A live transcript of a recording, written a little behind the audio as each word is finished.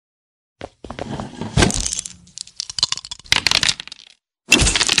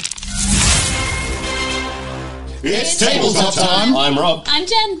It's tabletop time. I'm Rob. I'm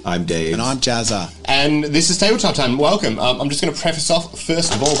Jen. I'm Dave. And I'm Jazza. And this is Tabletop Time. Welcome. I'm just going to preface off,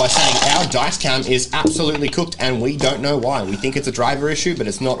 first of all, by saying our dice count is absolutely cooked, and we don't know why. We think it's a driver issue, but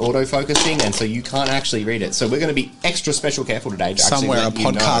it's not auto-focusing, and so you can't actually read it. So we're going to be extra special careful today to Somewhere a actually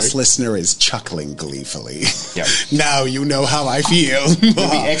let podcast listener is chuckling gleefully. Yep. Now you know how I feel.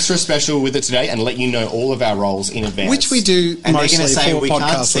 We'll be extra special with it today and let you know all of our roles in advance. Which we do And they're mostly going to say for we podcast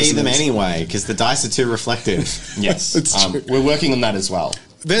can't see them listeners. anyway because the dice are too reflective. Yes. It's true. We're working on that as well.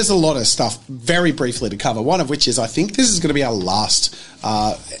 There's a lot of stuff very briefly to cover, one of which is I think this is going to be our last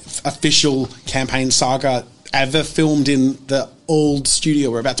official campaign saga ever filmed in the old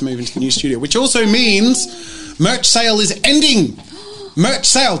studio. We're about to move into the new studio, which also means merch sale is ending. Merch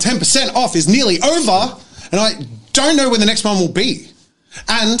sale, 10% off, is nearly over, and I don't know when the next one will be.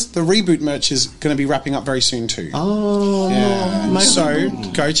 And the reboot merch is going to be wrapping up very soon too. Oh, Yeah. So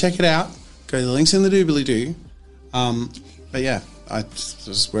go check it out. Go to the links in the doobly-doo. But yeah, it's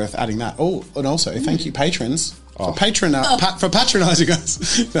just worth adding that. Oh, and also thank you patrons for patronising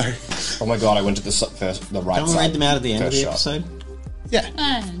us. No. Oh my god, I went to the right Don't we side. read them out at the end of the First shot. episode? Yeah.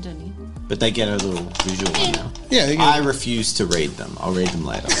 Don't you? But they get a little visual one now. Yeah. They I get, refuse to read them. I'll read them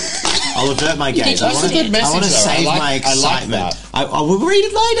later. I'll avert my gaze. That's I a good message, want to though. save I like- my I like excitement. that. I will read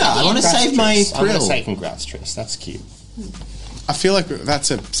it later. I want to Congrats, save my Tris. I'm going to thrill. say congrats, Tris. That's cute. I feel like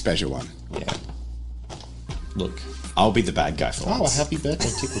that's a special one. Yeah. Look, I'll be the bad guy for Oh, a once. happy birthday,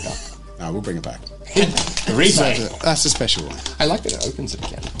 Tickle Duck. No, we'll bring it back. The replay. That's a special one. I like that it opens it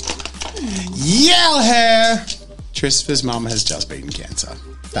again. Yell hair! Tris's mum has just beaten cancer.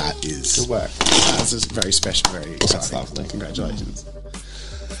 That is... Good work. That's a very special, very exciting. lovely. Congratulations.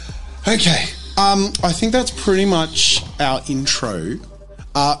 Okay. I think that's pretty much our intro.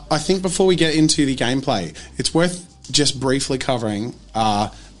 I think before we get into the gameplay, it's worth just briefly covering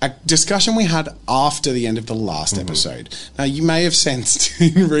a discussion we had after the end of the last episode. Now, you may have sensed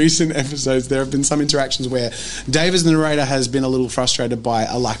in recent episodes there have been some interactions where Dave as the narrator has been a little frustrated by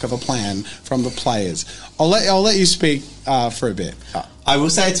a lack of a plan from the players. I'll let you speak for a bit. I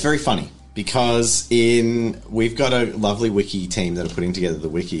will say it's very funny because we've got a lovely wiki team that are putting together the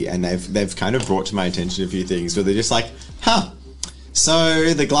wiki, and they've kind of brought to my attention a few things where they're just like,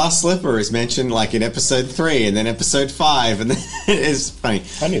 so the glass slipper is mentioned like in episode 3 and then episode 5, and then it's funny.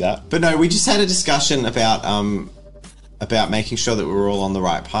 I knew that. But no, we just had a discussion about making sure that we were all on the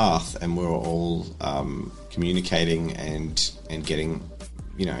right path and we were all communicating and getting,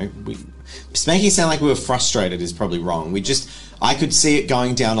 just making it sound like we were frustrated is probably wrong. I could see it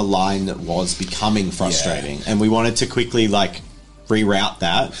going down a line that was becoming frustrating, and we wanted to quickly reroute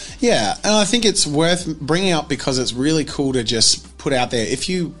that. Yeah, and I think it's worth bringing up because it's really cool to just put out there. If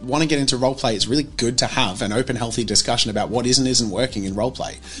you want to get into roleplay, it's really good to have an open, healthy discussion about what is and isn't working in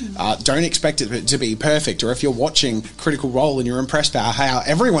roleplay. Don't expect it to be perfect, or if you're watching Critical Role and you're impressed by how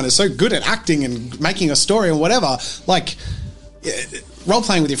everyone is so good at acting and making a story or whatever,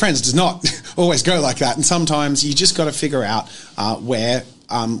 role-playing with your friends does not always go like that, and sometimes you just got to figure out where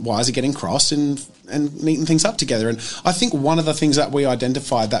wires are getting crossed and neaten things up together. And I think one of the things that we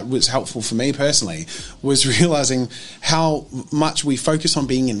identified that was helpful for me personally was realizing how much we focus on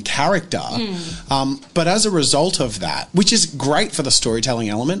being in character, but as a result of that, which is great for the storytelling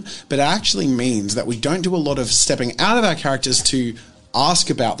element, but it actually means that we don't do a lot of stepping out of our characters to ask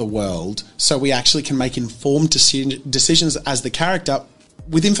about the world, so we actually can make informed decisions as the character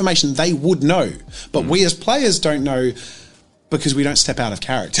with information they would know, but we as players don't know because we don't step out of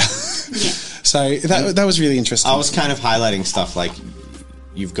character. So that was really interesting. I was kind of highlighting stuff like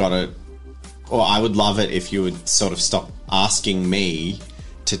you've got to, or I would love it if you would sort of stop asking me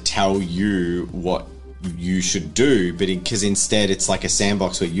to tell you what you should do, but because instead it's like a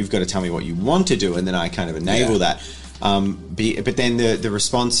sandbox where you've got to tell me what you want to do, and then I kind of enable that. But then the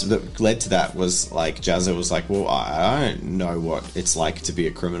response that led to that was like Jazza was like, well, I don't know what it's like to be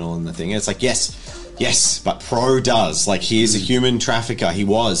a criminal in the thing. And it's like, yes, but Pro does. Like, he is a human trafficker. He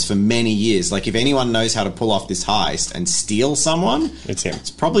was for many years. Like, if anyone knows how to pull off this heist and steal someone, It's him. It's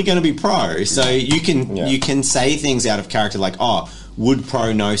probably going to be Pro. So you can say things out of character like, oh, would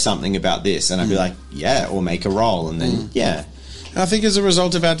Pro know something about this? And I'd be like, yeah, or make a roll, and then And I think as a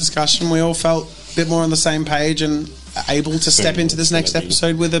result of our discussion, we all felt a bit more on the same page and able to step into this next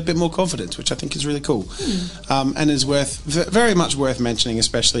episode with a bit more confidence, which I think is really cool. And is very much worth mentioning,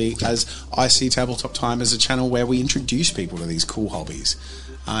 especially as I see Tabletop Time as a channel where we introduce people to these cool hobbies.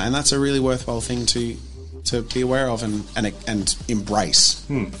 And that's a really worthwhile thing to be aware of and embrace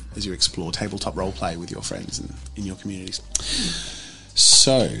as you explore tabletop roleplay with your friends and in your communities.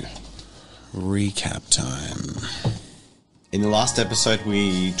 So, recap time. In the last episode,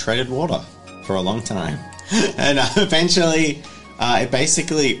 we traded water for a long time. And eventually, it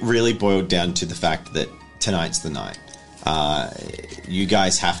basically really boiled down to the fact that tonight's the night. You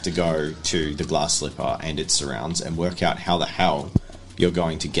guys have to go to the Glass Slipper and its surrounds and work out how the hell you're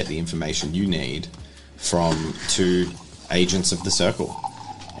going to get the information you need from two agents of the Circle.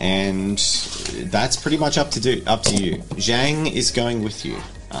 And that's pretty much up to you. Zhang is going with you.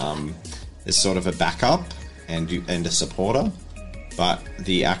 As sort of a backup and a supporter, but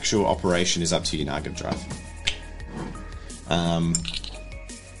the actual operation is up to you, Naga Drive.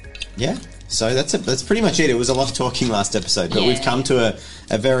 Yeah. So that's pretty much it. It was a lot of talking last episode, but we've come to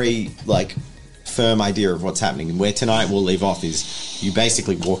a very firm idea of what's happening. And where tonight we'll leave off is you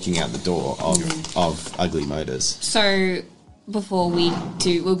basically walking out the door of Ugly Motors. So before we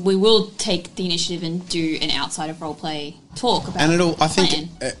do, we will take the initiative and do an outside of roleplay talk about. And I think,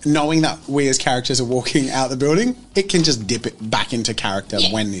 knowing that we as characters are walking out the building, it can just dip it back into character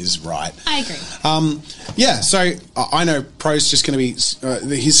when is right. I agree. So I know Pro's just going to be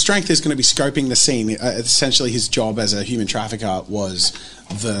his strength is going to be scoping the scene. Essentially, his job as a human trafficker was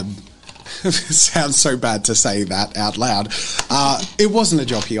the. It sounds so bad to say that out loud. It wasn't a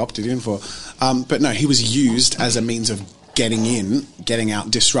job he opted in for, but no, he was used as a means of getting in, getting out,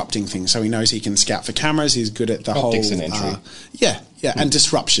 disrupting things. So he knows he can scout for cameras. He's good at the optics whole and entry. And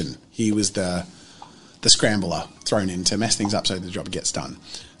disruption. He was the scrambler thrown in to mess things up so the job gets done.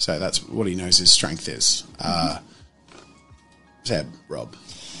 So that's what he knows his strength is. Zeb, Rob.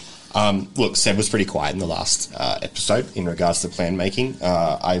 Look, Seb was pretty quiet in the last episode in regards to plan making.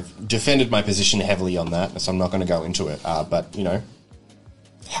 I've defended my position heavily on that, so I'm not going to go into it. But,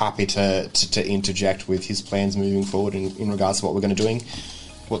 happy to interject with his plans moving forward in regards to what we're going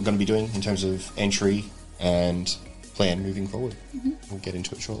to be doing in terms of entry and plan moving forward. We'll get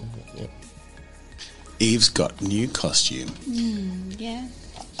into it shortly. But, Eve's got new costume. Yeah.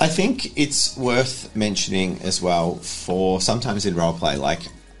 I think it's worth mentioning as well for sometimes in roleplay,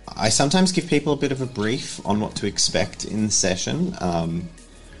 I sometimes give people a bit of a brief on what to expect in the session,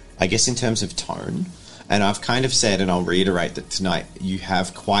 I guess in terms of tone. And I've kind of said, and I'll reiterate, that tonight you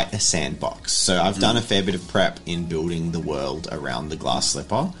have quite a sandbox. So I've done a fair bit of prep in building the world around the Glass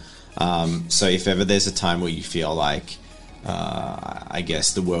Slipper. So if ever there's a time where you feel like, I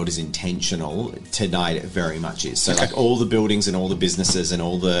guess the world is intentional, tonight it very much is. So all the buildings and all the businesses and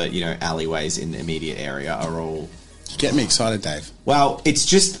all the, alleyways in the immediate area are all... Get me excited, Dave. Well, it's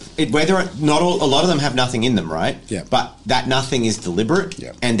just a lot of them have nothing in them, right? Yeah. But that nothing is deliberate,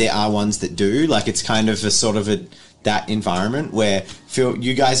 and there are ones that do. It's kind of a sort of that environment where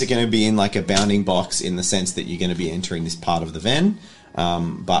you guys are going to be in a bounding box in the sense that you're going to be entering this part of the Ven,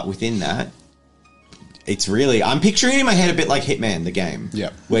 but within that, it's really I'm picturing in my head a bit like Hitman, the game,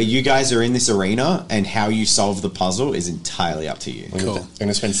 where you guys are in this arena and how you solve the puzzle is entirely up to you. Cool. I'm going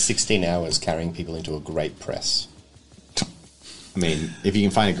to spend 16 hours carrying people into a great press. I mean, if you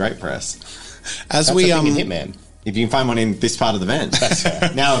can find a great press. As That's we Hitman. If you can find one in this part of the Ven.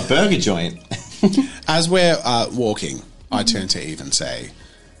 Now a burger joint. As we're walking, I turn to Eve and say,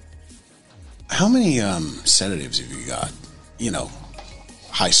 how many sedatives have you got?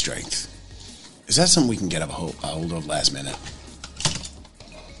 High strength. Is that something we can get a hold of last minute?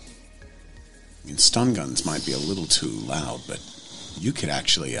 I mean, stun guns might be a little too loud, but you could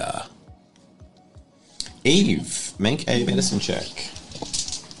actually... Eve, make a medicine check.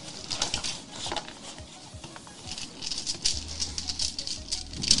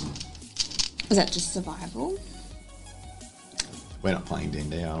 Is that just survival? We're not playing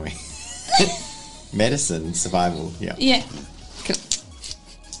D&D, are we? Medicine, survival, yeah. Yeah. Cool.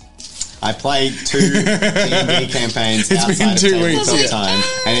 I played 2 D&D campaigns It's been outside 2 of weeks, tabletop time,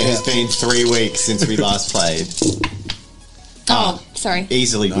 and it has been 3 weeks since we last played. Sorry.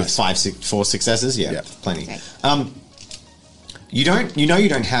 Easily with 4 successes, plenty. Okay. You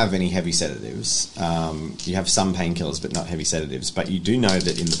don't have any heavy sedatives. You have some painkillers, but not heavy sedatives. But you do know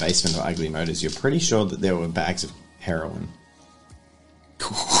that in the basement of Ugly Motors, you're pretty sure that there were bags of heroin.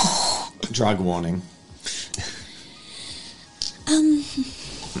 Drug warning.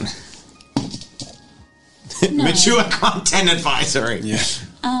 No. Mature content advisory. Yeah.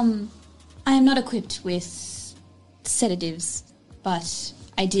 I am not equipped with sedatives, but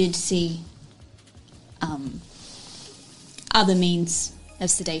I did see other means of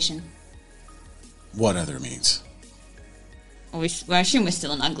sedation. What other means? I assume we're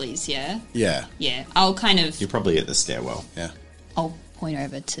still in Uglies, yeah? Yeah. Yeah. I'll kind of... You're probably at the stairwell. Yeah. I'll point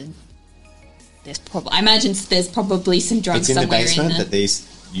over to... I imagine there's probably some drugs It's in the somewhere basement in that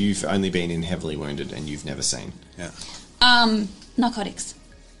you've only been in heavily wounded and you've never seen. Yeah. Narcotics.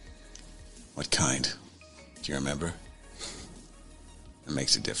 What kind? Do you remember? It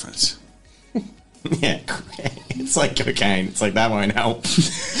makes a difference. Yeah, it's like cocaine. It's like that won't help.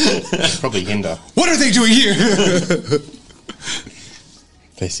 Probably hinder. What are they doing here?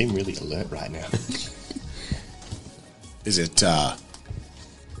 They seem really alert right now. Is it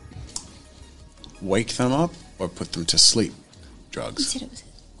wake them up or put them to sleep? You Drugs. said it was.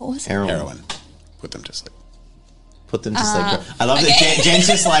 What was it? Heroin. Put them to sleep. Put them to sleep. I love that Jen's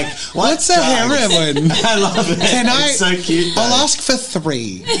just like, What's a drugs? heroin? I love it. Can I? It's so cute. Though. I'll ask for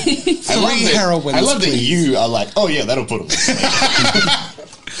 3. 3 I love that- heroines. I love that please. you are like, oh yeah, that'll put him.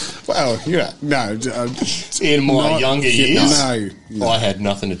 Well, yeah, no. In my Not- younger years, No. I had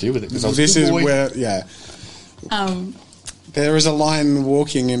nothing to do with it because I was This a good is boy. where, yeah. There is a line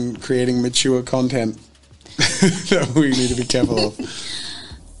walking and creating mature content that we need to be careful of.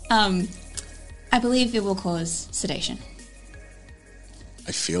 I believe it will cause sedation.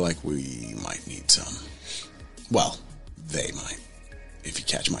 I feel like we might need some. Well, they might, if you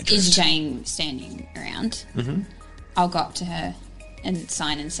catch my drift. Is Jane standing around? Mm-hmm. I'll go up to her and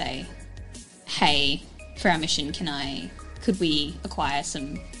sign and say, "Hey, for our mission, could we acquire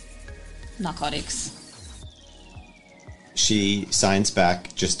some narcotics?" She signs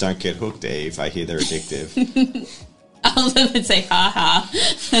back, just don't get hooked, Eve. I hear they're addictive. I'll then say, "Ha ha,"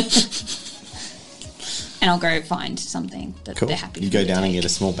 and I'll go find something that Cool. they're happy. You for go me to down and take. get a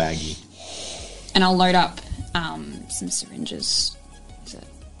small baggie. And I'll load up some syringes. Is it?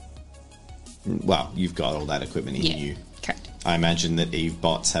 Well, you've got all that equipment in Yeah, you. correct. I imagine that Eve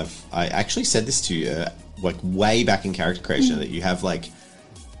bots have. I actually said this to you, like way back in character creation, that you have like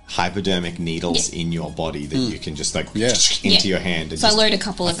hypodermic needles Yeah. in your body that you can just like Yeah. into Yeah. your hand. And So I just, load a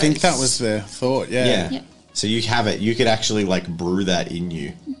couple I of think those. that was the thought, yeah. yeah. Yeah. So you have it. You could actually like brew that in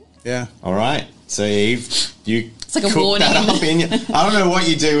you. Yeah. All right. So Eve, you It's like a cook warning. that up in you. I don't know what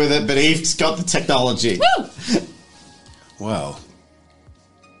you do with it, but Eve's got the technology. Woo! Well,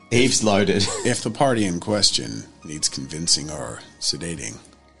 Eve's loaded. if the party in question needs convincing or sedating,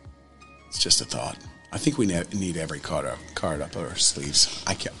 it's just a thought. I think we need every card up our sleeves.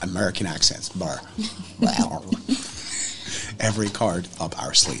 American accents, bar. Every card up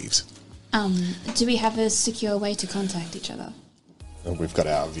our sleeves. Do we have a secure way to contact each other? And we've got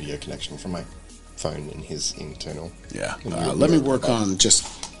our video connection from my phone in his internal. Yeah. And we're- Let me we're work about- on just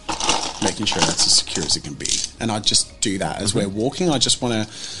making sure that's as secure as it can be. And I just do that as we're walking. I just want to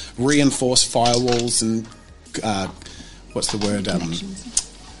reinforce firewalls and what's the word?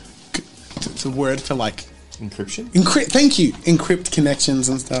 The word for like encryption. encrypt. Thank you. Encrypt connections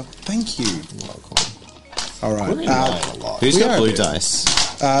and stuff. Thank you. All right. We're in line a lot. Who's We got are a blue bit. dice?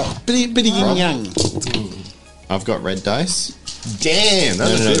 Bitty yin yang. I've got red dice. Damn, No,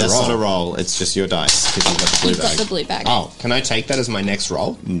 that's a good that's roll. not a roll. It's just your dice because you've got the blue You've got bag. the blue bag. Oh, can I take that as my next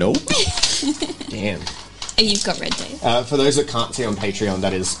roll? Nope. Damn. And you've got red Dave. For those that can't see on Patreon,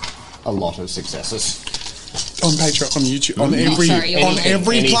 that is a lot of successes. On Patreon, on YouTube, on every sorry, on anything.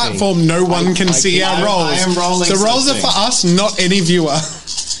 every Anything. platform, no one can see our rolls. I am rolling The rolls are something. for us, not any viewer.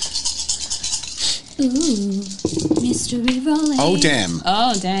 Ooh, mystery rolling. Oh damn!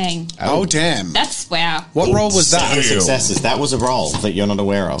 Oh dang! Oh damn! That's wow. What roll was that? Successes. That was a roll that you're not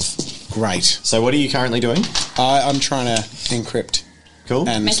aware of. Great. So what are you currently doing? I'm trying to encrypt Cool.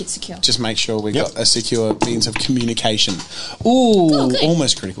 and Make it secure. Just make sure we Yep. got a secure means of communication. Ooh, Oh, good.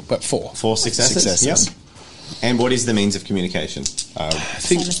 almost critical, but 4. 4 successes. Yep. And what is the means of communication?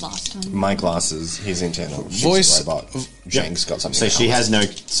 Same as last time. My glasses, his internal Voice- she's a robot. Zhang's got something. So she else.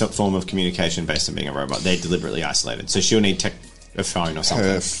 has no form of communication based on being a robot. They're deliberately isolated. So she'll need a phone or something.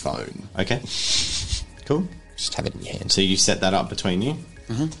 her phone. Okay. Cool. Just have it in your hand. So you set that up between you,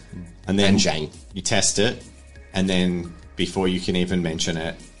 and then And Zhang. you test it, and then before you can even mention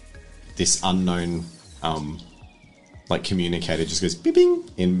it, this unknown, like communicator just goes beep bing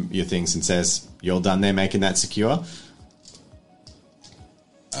in your things and says, "You're done there making that secure."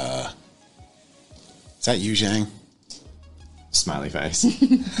 Is that you, Zhang? Smiley face.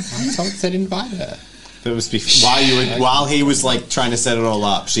 I told said invite her. That was while he was like trying to set it all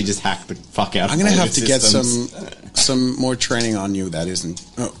up. She just hacked the fuck out. I'm gonna of all have your to get systems. some more training on you. That isn't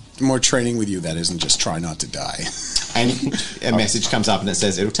more training with you. That isn't just try not to die. And a message comes up and it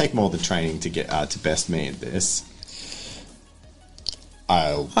says, "It'll take more than training to get to best me at this."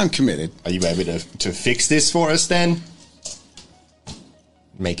 I'm committed. Are you able to fix this for us then?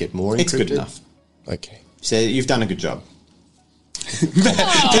 Make it more encrypted? It's good enough. Okay. So you've done a good job.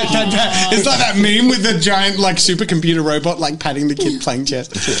 It's like that meme with the giant like supercomputer robot like patting the kid playing chess.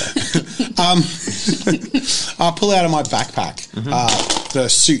 I'll pull out of my backpack the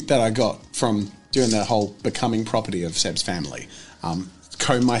suit that I got from doing the whole becoming property of Seb's family.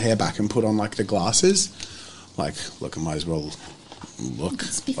 Comb my hair back and put on like the glasses. Like, look, I might as well look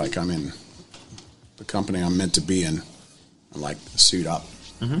like I'm in the company I'm meant to be in and like suit up.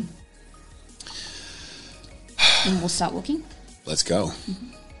 And we'll start walking. Let's go.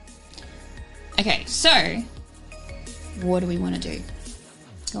 Okay, so what do we want to do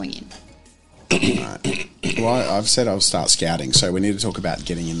going in? Well, I've said I'll start scouting, so we need to talk about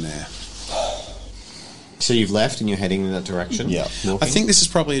getting in there. So you've left and you're heading in that direction? Yeah. I think this is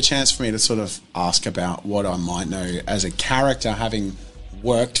probably a chance for me to sort of ask about what I might know as a character, having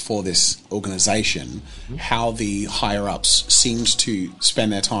worked for this organisation, how the higher-ups seemed to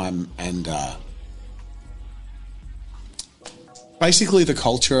spend their time and basically the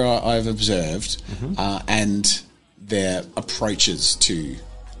culture I've observed and their approaches to...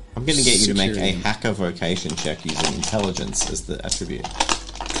 I'm going to get you to make a security. hacker vocation check using intelligence as the attribute.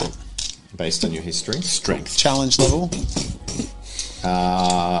 Based on your history. Strength. Challenge level.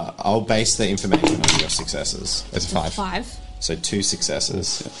 I'll base the information on your successes. It's a 5. 5. So 2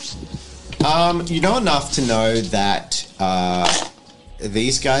 successes. You know enough to know that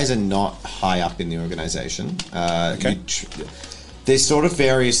these guys are not high up in the organization. Okay. There's sort of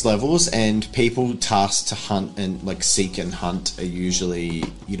various levels, and people tasked to hunt and like seek and hunt are usually,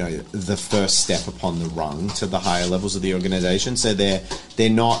 you know, the first step upon the rung to the higher levels of the organization. So they're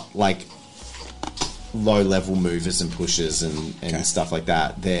not like low level movers and pushers and stuff like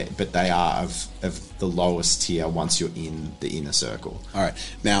that. But they are of the lowest tier once you're in the inner circle. All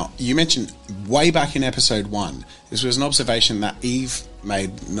right. Now, you mentioned way back in episode 1, this was an observation that Eve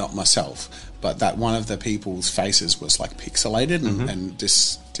made, not myself, but that one of the people's faces was like pixelated and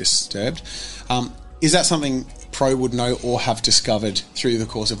disturbed. Is that something Pro would know or have discovered through the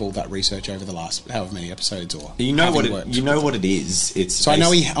course of all that research over the last however many episodes? Or You know having what worked? you know what it is. It's So I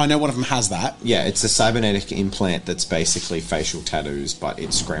know one of them has that. Yeah, it's a cybernetic implant that's basically facial tattoos, but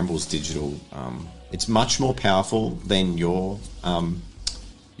it scrambles digital. It's much more powerful than your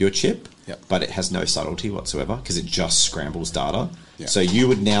chip, but it has no subtlety whatsoever because it just scrambles data. Yep. So you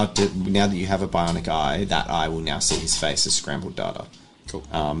would now that you have a bionic eye, that eye will now see his face as scrambled data. Cool.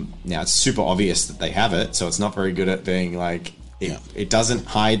 Now it's super obvious that they have it, so it's not very good at being like it doesn't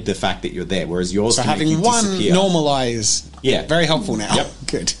hide the fact that you're there. Whereas yours, So can make having you one disappear. normal eye is very helpful now. Yep.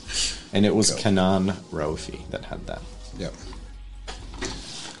 Good. And it was Kanan Rofi that had that. Yep.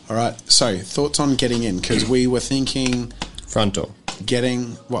 All right. So thoughts on getting in, because we were thinking Front door.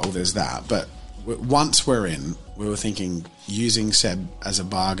 there's that, but once we're in, we were thinking using Seb as a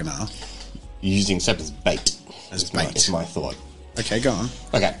bargainer. Using Seb as bait. As is bait. Is my thought. Okay, go on.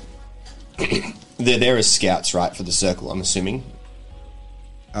 Okay. They're there as scouts, right, for the circle, I'm assuming.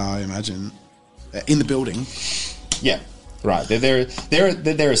 I imagine in the building. Yeah. Right. They're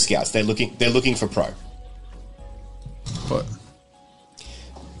there as scouts. They're looking for Pro. What?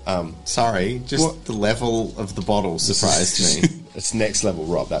 Sorry, just What? the level of the bottle surprised me. It's next level,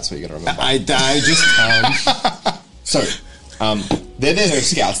 Rob. That's what you got to remember. I just So, they're there as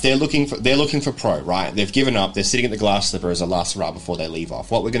scouts. They're looking for Pro, right? They've given up. They're sitting at the glass slipper as a last hurrah before they leave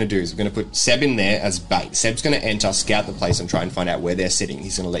off. What we're going to do is we're going to put Seb in there as bait. Seb's going to enter, scout the place, and try and find out where they're sitting.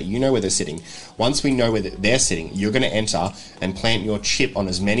 He's going to let you know where they're sitting. Once we know where they're sitting, you're going to enter and plant your chip on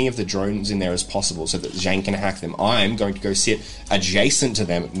as many of the drones in there as possible so that Zhang can hack them. I'm going to go sit adjacent to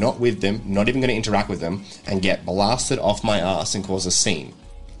them, not with them, not even going to interact with them, and get blasted off my ass and cause a scene.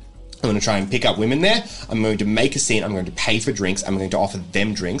 I'm going to try and pick up women there. I'm going to make a scene. I'm going to pay for drinks. I'm going to offer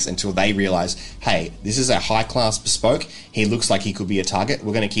them drinks until they realize, hey, this is a high-class bespoke. He looks like he could be a target.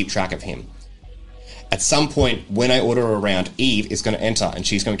 We're going to keep track of him. At some point, when I order around, Eve is going to enter, and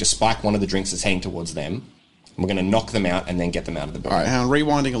she's going to spike one of the drinks that's heading towards them. We're going to knock them out and then get them out of the building. All right, hang on,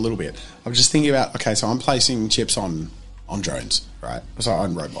 rewinding a little bit. I'm just thinking about, okay, so I'm placing chips on drones, right? Sorry,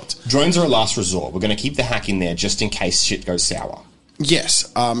 on robots. Drones are a last resort. We're going to keep the hack in there just in case shit goes sour.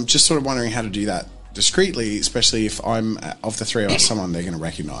 Yes, just sort of wondering how to do that discreetly, especially if I'm, of the three of us, someone they're going to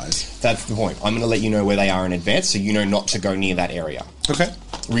recognise. That's the point. I'm going to let you know where they are in advance so you know not to go near that area. Okay.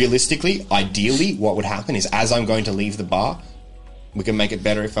 Realistically, ideally, what would happen is as I'm going to leave the bar, we can make it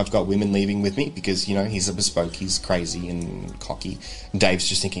better if I've got women leaving with me because, you know, he's a bespoke, he's crazy and cocky. And Dave's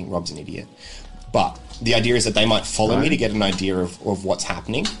just thinking Rob's an idiot. But the idea is that they might follow me to get an idea of what's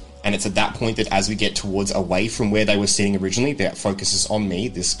happening. And it's at that point that as we get towards away from where they were sitting originally, that focuses on me,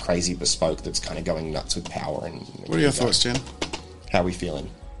 this crazy bespoke that's kind of going nuts with power. And What are your thoughts, Jen? How are we feeling?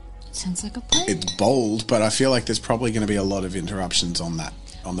 Sounds like a plan. It's bold, but I feel like there's probably going to be a lot of interruptions on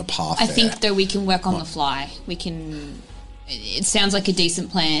the path I there. think though we can work on the fly. We can. It sounds like a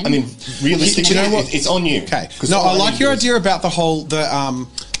decent plan. I mean, realistically, Do you know what? it's on you. Okay. 'Cause No, all I like need your is- idea about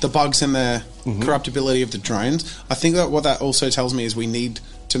the bugs and the corruptibility of the drones. I think that what that also tells me is we need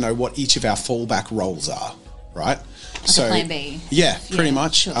to know what each of our fallback roles are, right? a plan B. Yeah, pretty Yeah,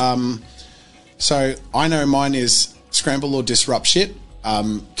 much. sure. So I know mine is scramble or disrupt shit,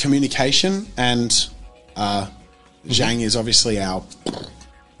 communication, and Zhang is obviously our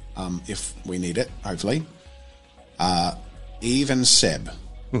if we need it, hopefully. Eve and Seb.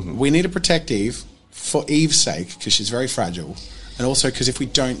 We need to protect Eve for Eve's sake because she's very fragile, and also because if we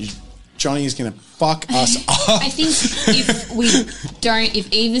don't, Johnny is going to fuck us up. I think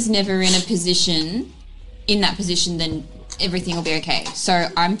if Eve is never in that position, then everything will be okay. So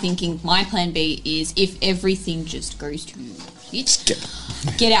I'm thinking my plan B is if everything just goes to shit,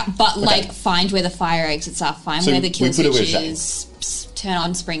 get out, but find where the fire exits are, find where the kill switch is, turn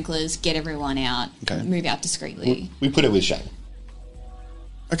on sprinklers, get everyone out, move out discreetly. We put it with Shang.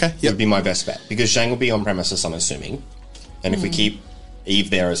 Okay, Would be my best bet because Shang will be on premises, I'm assuming, and if we keep Eve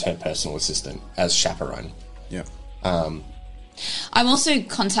there as her personal assistant, as chaperone. Yep. I'm also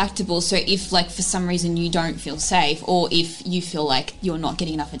contactable, so if, for some reason you don't feel safe, or if you feel like you're not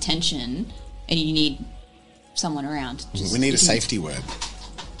getting enough attention and you need someone around. We need a safety word.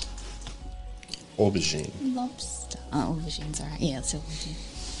 Aubergine. Lobster. Oh, aubergine's alright. Yeah, it's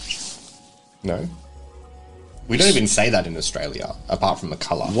aubergine. No? We don't even say that in Australia, apart from the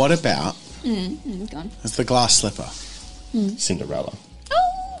colour. What about Go on. it's the glass slipper? Cinderella.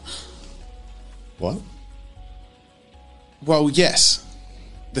 Oh! What? Well, yes.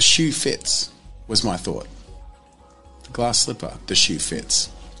 The shoe fits was my thought. The glass slipper, the shoe fits.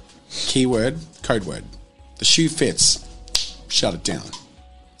 Keyword, code word. The shoe fits. Shut it down.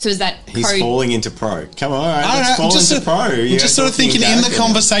 So is that He's code? falling into pro. Come on, I don't let's know, fall into pro. I'm just sort of thinking in the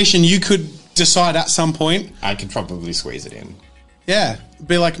conversation you could decide at some point. I could probably squeeze it in. Yeah.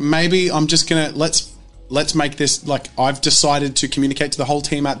 Be like, maybe I'm just gonna let's make this I've decided to communicate to the whole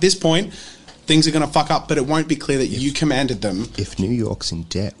team at this point. Things are going to fuck up, but it won't be clear that you commanded them. If New York's in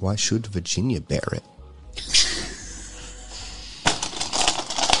debt, why should Virginia bear it?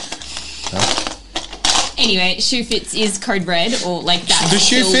 Anyway, shoe fits is code red or that. The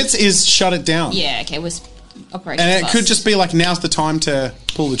shoe fits is shut it down. Yeah, okay, was operation. And it could just be now's the time to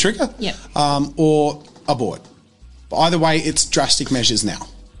pull the trigger. Yep. Or abort. But either way, it's drastic measures now.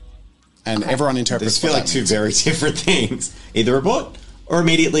 And everyone interprets These feel like that two means. very different things. Either abort or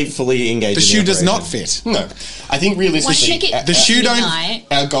immediately fully engage. The in shoe does not operation. fit. No. I think Why don't you realistically, make it The shoe don't- midnight?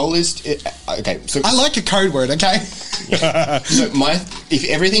 our goal is... okay, so... I like a code word, okay? So if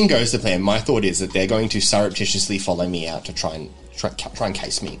everything goes to plan, my thought is that they're going to surreptitiously follow me out to try and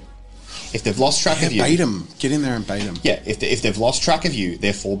case me. If they've lost track of you, Bait them. Get in there and bait them. yeah. If they've lost track of you,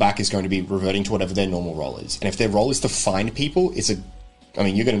 their fallback is going to be reverting to whatever their normal role is. And if their role is to find people, I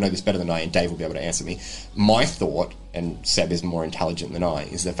mean, you're going to know this better than I, and Dave will be able to answer me. My thought, and Seb is more intelligent than I,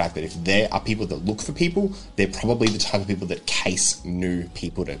 is the fact that if there are people that look for people, they're probably the type of people that case new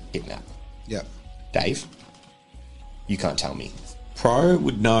people to kidnap. Yep. Dave, you can't tell me. Pro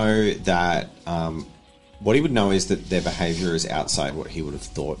would know that what he would know is that their behaviour is outside what he would have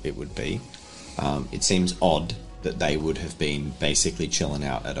thought it would be. It seems odd that they would have been basically chilling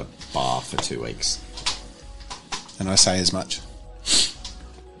out at a bar for 2 weeks. And I say as much.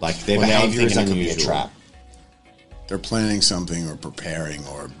 Their Well, now I'm behaviour is thinking it could be a unusual. trap. They're planning something or preparing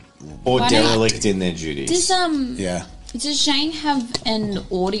or... Or Why don't- derelict in their duties. Yeah. Does Shane have an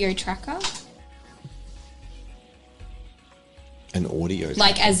audio tracker? An audio.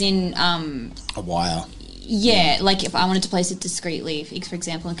 As in, A wire. yeah, if I wanted to place it discreetly, for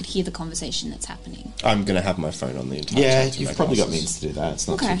example, and could hear the conversation that's happening. I'm going to have my phone on the entire Yeah, time. through you've my probably got glasses. means to do that. It's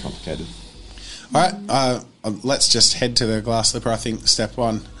not Okay. too complicated. All right, let's just head to the glass slipper. I think step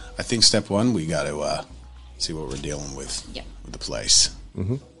one, we got to see what we're dealing with Yep. with the place.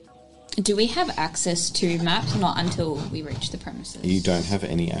 Do we have access to maps? Not until we reach the premises. You don't have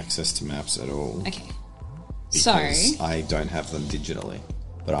any access to maps at all. Okay. Because So I don't have them digitally.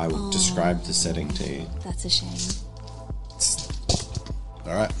 But I will describe the setting to you. that's a shame.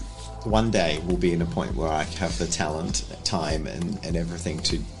 All right. One day we'll be in a point where I have the talent, time, and everything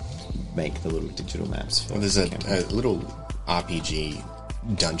to make the little digital maps. For Well, there's a campaign. little RPG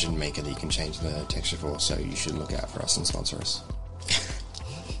dungeon maker that you can change the texture for, so you should look out for us and sponsor us.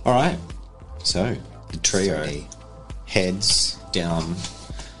 All right. So the trio Three. heads down,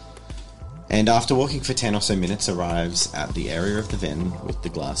 and after walking for 10 or so minutes, arrives at the area of the Ven with the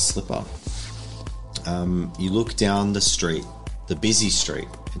glass slipper. You look down the street, the busy street.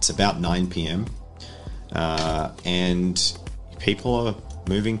 It's about 9 p.m. And people are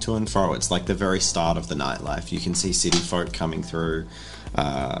moving to and fro. It's like the very start of the nightlife. You can see city folk coming through,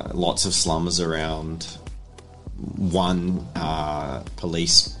 lots of slummers around. One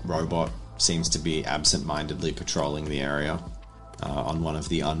police robot seems to be absent-mindedly patrolling the area on one of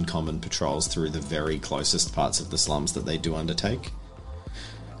the uncommon patrols through the very closest parts of the slums that they do undertake.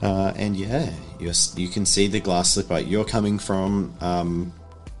 And yeah, you can see the glass slipper. You're coming from,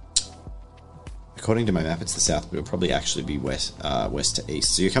 according to my map, it's the south, but it'll probably actually be west to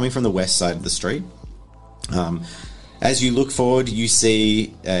east. So you're coming from the west side of the street. As you look forward, you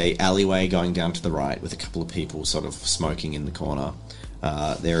see a alleyway going down to the right with a couple of people sort of smoking in the corner.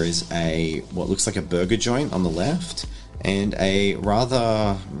 There is what looks like a burger joint on the left, and a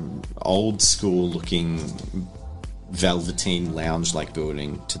rather old school looking velveteen lounge-like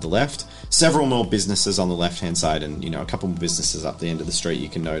building to the left. Several more businesses on the left-hand side, and a couple more businesses up the end of the street you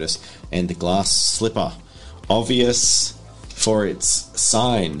can notice. And the glass slipper, obvious for its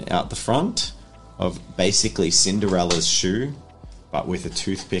sign out the front of basically Cinderella's shoe, but with a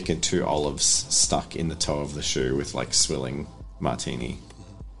toothpick and 2 olives stuck in the toe of the shoe with like swilling martini.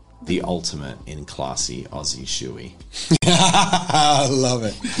 The ultimate in classy Aussie shoey. I love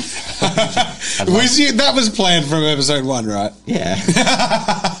it. That was planned from episode 1, right? Yeah.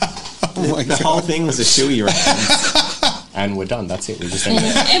 The whole thing was a shoey reference. And we're done. That's it. We just ended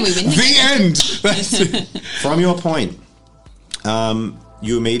it. And we win. The end. That's it. From your point,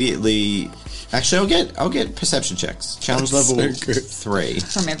 you immediately. Actually, I'll get perception checks. Challenge That's level so good. 3.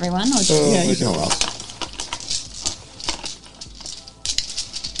 From everyone? Or just Yeah, you can roll.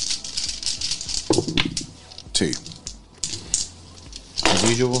 Two. As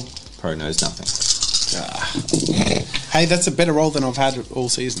usual, Pro knows nothing. Hey, that's a better roll than I've had all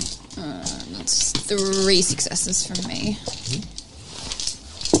season. That's 3 successes from me.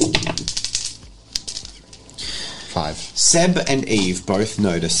 5. Seb and Eve both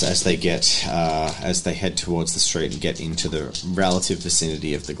notice as they head towards the street and get into the relative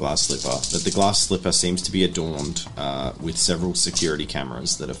vicinity of the glass slipper that the glass slipper seems to be adorned with several security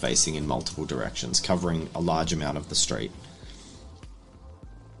cameras that are facing in multiple directions, covering a large amount of the street.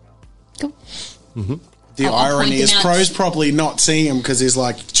 Cool. The I'll irony point is them out. Pro's probably not seeing him because he's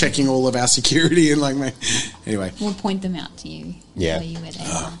like checking all of our security and like, anyway. We'll point them out to you. Yeah. Tell you where they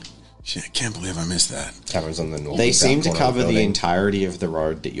are. Shit, I can't believe I missed that. Cameras on the north. They and south seem to corner of cover the building. entirety of the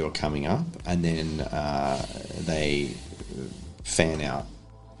road that you're coming up, and then they fan out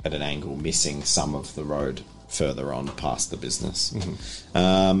at an angle, missing some of the road further on past the business.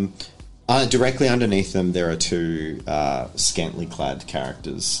 Directly underneath them, there are 2 scantily clad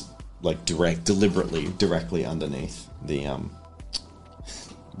characters, like deliberately directly underneath the.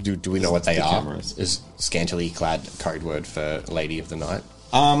 Do we know what they the are? cameras. Is scantily clad code word for Lady of the Night?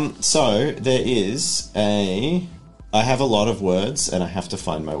 So there is I have a lot of words, and I have to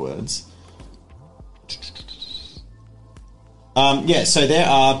find my words. So there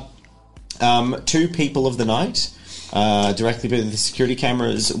are 2 people of the night directly by the security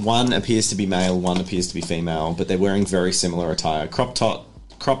cameras. One appears to be male, one appears to be female, but they're wearing very similar attire. Crop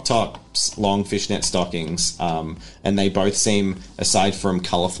tops, long fishnet stockings, and they both seem, aside from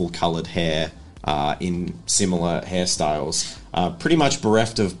colourful coloured hair, in similar hairstyles, pretty much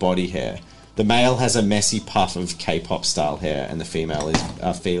bereft of body hair. The male has a messy puff of K-pop style hair, and the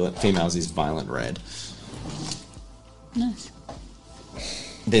female's is violent red. Nice.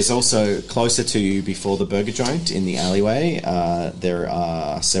 There's also, closer to you before the burger joint in the alleyway, there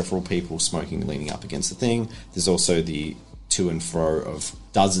are several people smoking leaning up against the thing. There's also the to and fro of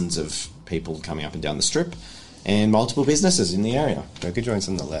dozens of people coming up and down the strip, and multiple businesses in the area. Burger joints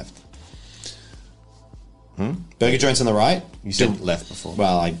on the left. Burger joints on the right. You said left before.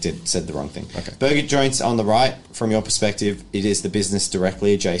 Well, I said the wrong thing. Okay. Burger joints on the right, from your perspective, it is the business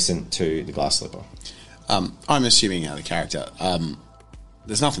directly adjacent to the glass slipper. I'm assuming out of character.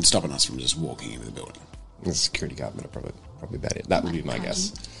 There's nothing stopping us from just walking into the building. The security guard, but probably about it. That would be my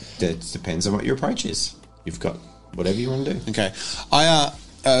guess. That depends on what your approach is. You've got whatever you want to do. Okay.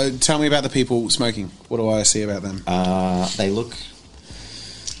 Tell me about the people smoking. What do I see about them? They look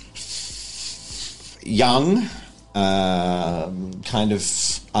young, kind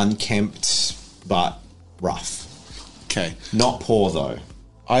of unkempt, but rough. Okay. Not poor, though.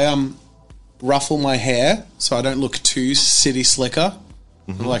 I ruffle my hair so I don't look too city slicker.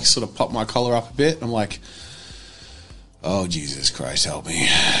 I like sort of pop my collar up a bit. I'm like, oh, Jesus Christ, help me.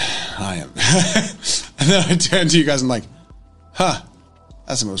 I am. And then I turn to you guys and I'm like, huh,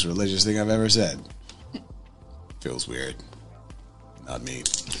 that's the most religious thing I've ever said. Feels weird. Not me.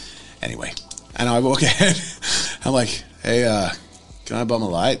 Anyway. And I walk ahead. I'm like, hey, can I bum a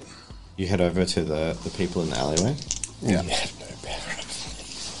light? You head over to the people in the alleyway. Yeah.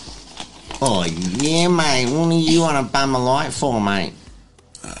 Oh, yeah, mate. What do you want to bum a light for, mate?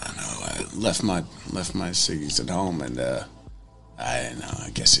 I left my ciggies at home, and I don't know. I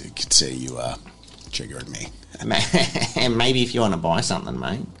guess you could say you triggered me. Maybe if you want to buy something,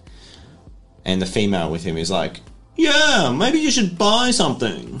 mate. And the female with him is like, Yeah, maybe you should buy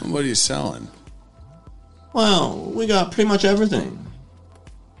something. What are you selling? Well, we got pretty much everything.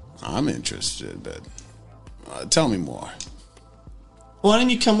 I'm interested, but tell me more. Why don't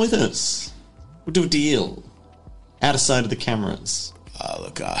you come with us? We'll do a deal. Out of sight of the cameras.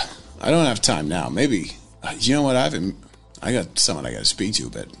 Look, I don't have time now. Maybe, you know what? I got someone I got to speak to,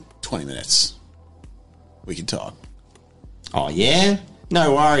 but 20 minutes. We can talk. Oh, yeah?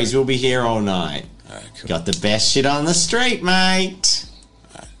 No worries, we'll be here all night. All right, cool. Got the best shit on the street, mate.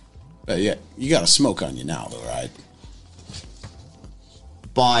 But yeah, you got a smoke on you now, though, right?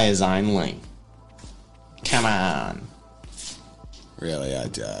 Buyers only. Come on. Really,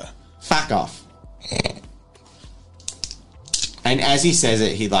 Fuck off. And as he says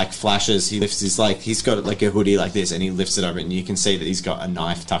it, he like flashes, he lifts his like, he's got like a hoodie like this and he lifts it over and you can see that he's got a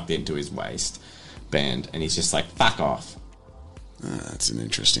knife tucked into his waistband and he's just like, fuck off. That's an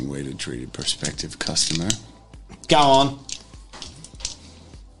interesting way to treat a prospective customer. Go on.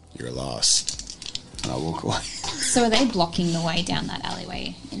 You're lost. And I'll walk away. So are they blocking the way down that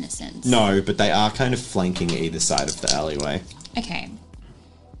alleyway, in a sense? No, but they are kind of flanking either side of the alleyway. Okay.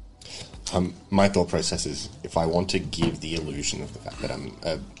 My thought process is, if I want to give the illusion of the fact that I'm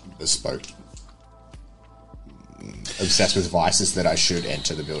obsessed with vices, that I should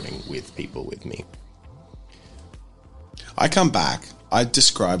enter the building with people with me. I come back. I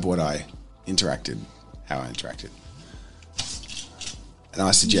describe how I interacted. And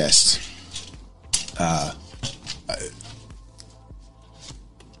I suggest,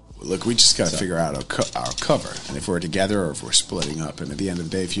 look, we just got to figure out our cover. And if we're together or if we're splitting up. And at the end of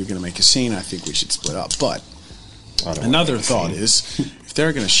the day, if you're going to make a scene, I think we should split up. But another thought is, if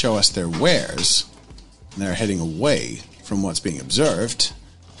they're going to show us their wares, and they're heading away from what's being observed,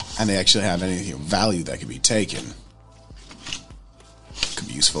 and they actually have anything of value that could be taken, could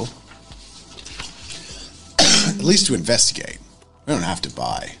be useful. At least to investigate. We don't have to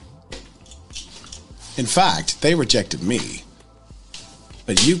buy. In fact, they rejected me.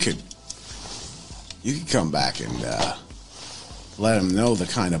 But you could come back and let them know the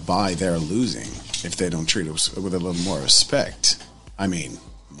kind of buy they're losing if they don't treat us with a little more respect. I mean,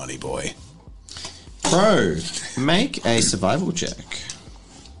 money boy. Pro, make a survival check.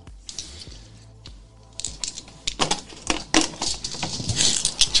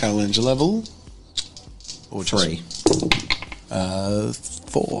 Challenge level? Or 3. 4.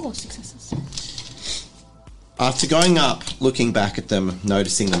 4 successes. After going up, looking back at them,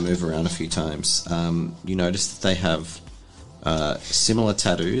 noticing them move around a few times, you notice that they have similar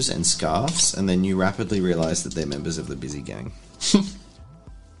tattoos and scarves, and then you rapidly realise that they're members of the Busy Gang.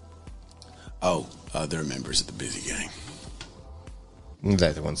 They're members of the Busy Gang.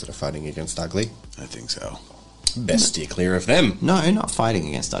 They're the ones that are fighting against Ugly. I think so. Best steer clear of them. No, not fighting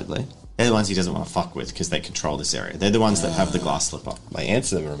against Ugly. They're the ones he doesn't want to fuck with because they control this area. They're the ones that have the glass slipper. My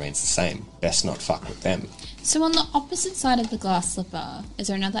answer to them remains the same. Best not fuck with them. So on the opposite side of the glass slipper, is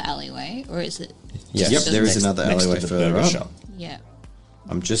there another alleyway, or is it? Yes. Yep, there is another next alleyway to the further burger up. shop. Yeah.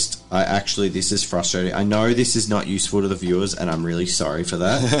 This is frustrating. I know this is not useful to the viewers, and I'm really sorry for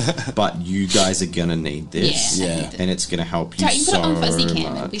that, but you guys are gonna need this. Yeah, I Yeah. need it. And it's gonna help you Sorry, you can so put it on fuzzy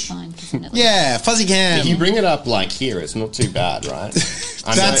cam, it'll be much. fine. Definitely. Yeah, fuzzy cam. If you bring it up like here, it's not too bad, right?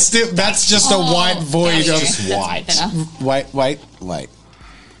 I know- That's just a white void there we of go. just That's white. better. white.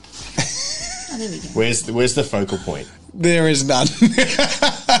 Oh, there we go. Where's the focal point? There is none.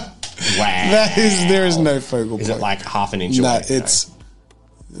 Wow. there is no focal point. Is it like half an inch No, away? it's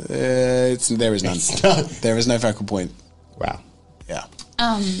there is none. It's not. There is no focal point. Wow. Yeah.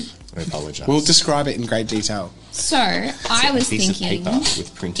 I apologize. We'll describe it in great detail. So I was piece thinking, of paper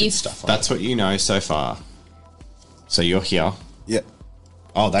with printed if- stuff on That's what you know so far. So you're here. Yep. it.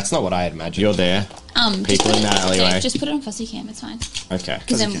 Oh, that's not what I had imagined. You're there. just People put in it- that alleyway. Dave, just put it on fuzzy cam. It's fine. Okay.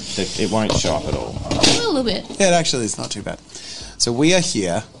 'Cause then- It won't show up at all. A little bit. Yeah, actually, it's not too bad. So we are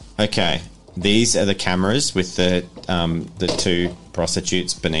here. Okay. These are the cameras with the 2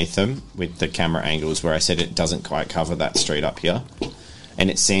 prostitutes beneath them with the camera angles where I said it doesn't quite cover that street up here. And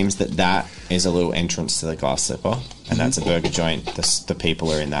it seems that is a little entrance to the glass slipper, and that's a burger joint. The people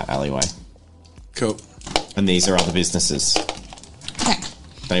are in that alleyway. Cool. And these are other businesses. Okay.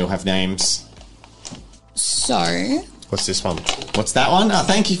 They all have names. So What's this one? What's that one? Oh,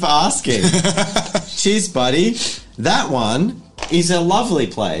 thank you for asking. Cheers, buddy. That one is a lovely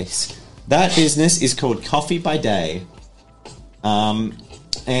place. That business is called Coffee by Day.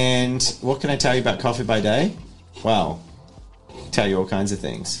 And what can I tell you about Coffee by Day? Well, tell you all kinds of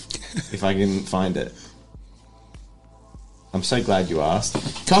things if I can find it. I'm so glad you asked.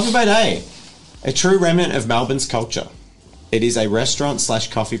 Coffee by Day, a true remnant of Melbourne's culture. It is a restaurant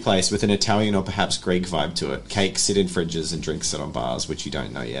 / coffee place with an Italian or perhaps Greek vibe to it. Cakes sit in fridges and drinks sit on bars, which you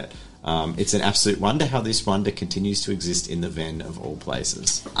don't know yet. It's an absolute wonder how this wonder continues to exist in the Ven of all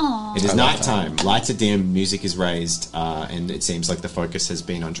places. Aww. It is nighttime. Lights are dim, music is raised, and it seems like the focus has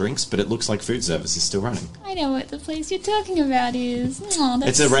been on drinks, but it looks like food service is still running. I know what the place you're talking about is. Aw,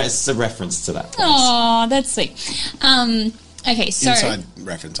 that's... It's a reference to that place. Aw, that's sweet. Okay, so... Inside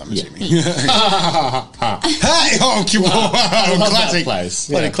reference, I'm assuming. Yeah. Hey, oh, classic place.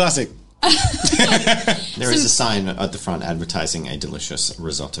 Bloody Yeah. classic. There is a sign at the front advertising a delicious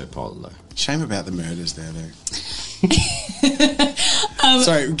risotto pollo. Shame about the murders there, though.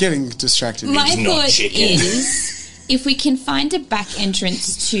 Sorry, getting distracted. My not thought chicken. is, if we can find a back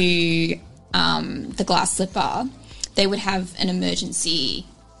entrance to the Glass Slipper, they would have an emergency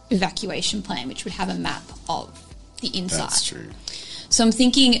evacuation plan, which would have a map of the inside. That's true. So I'm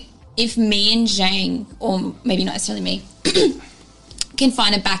thinking if me and Zhang, or maybe not necessarily me, can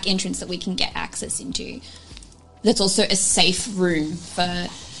find a back entrance that we can get access into, that's also a safe room for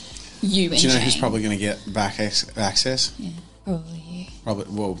you and Do you know Zhang. who's probably going to get back access? Yeah, probably you. Probably,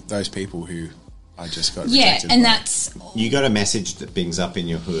 well, those people who I just got Yeah, rejected and by. that's... You got a message that bings up in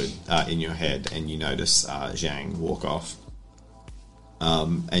your hood, in your head, and you notice Zhang walk off.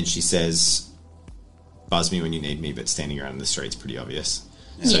 And she says, "Buzz me when you need me, but standing around in the street's pretty obvious."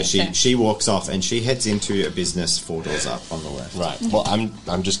 So Yeah, she walks off and she heads into a business 4 doors up on the left. Right. Well,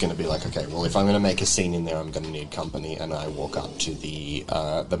 I'm just going to be like, okay. Well, if I'm going to make a scene in there, I'm going to need company, and I walk up to the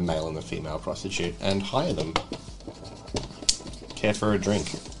male and the female prostitute and hire them. Care for a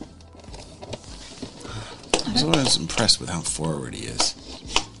drink? I was always impressed with how forward he is.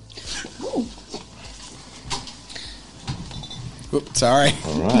 Ooh. Oops, sorry.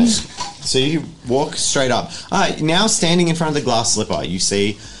 All right. So you walk straight up. Now standing in front of the Glass Slipper, you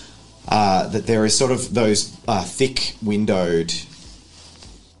see that there is sort of those thick windowed,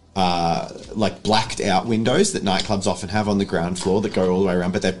 like blacked out windows that nightclubs often have on the ground floor that go all the way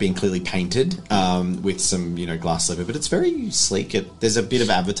around, but they've been clearly painted with some, glass slipper. But it's very sleek. There's a bit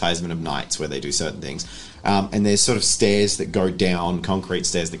of advertisement of nights where they do certain things. And there's sort of stairs that go down, concrete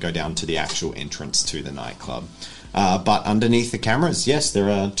stairs that go down to the actual entrance to the nightclub. But underneath the cameras, yes, there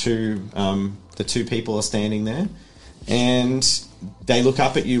are the two people are standing there, and they look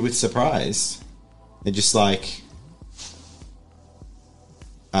up at you with surprise. They're just like,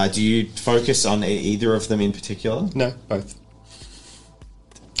 do you focus on either of them in particular? No, both.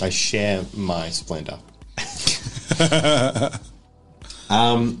 I share my splendor. They're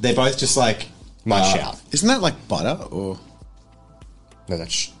both just like, My shout. Isn't that like butter or? No,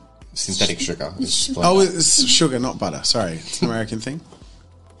 that's synthetic sugar. It's Sugar. splendor. Oh, it's sugar, not butter. Sorry, it's an American thing.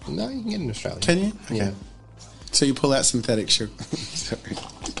 No, you can get it in Australia. Can you? Okay. Yeah. So you pull out synthetic sugar. Sorry.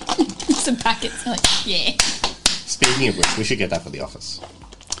 Some packets. Like, yeah. Speaking of which, we should get that for the office.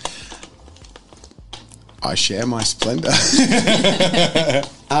 I share my splendor.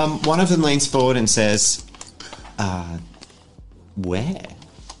 one of them leans forward and says, where?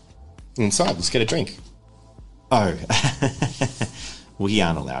 Inside, let's get a drink. Oh, we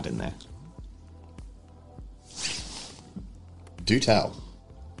aren't allowed in there. Do tell.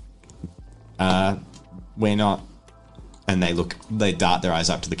 We're not. And they dart their eyes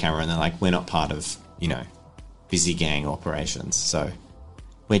up to the camera and they're like, we're not part of, busy gang operations. So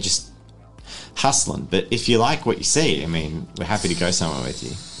we're just hustling. But if you like what you see, we're happy to go somewhere with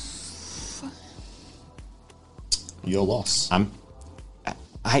you. Your loss.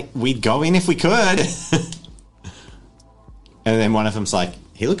 We'd go in if we could. And then one of them's like,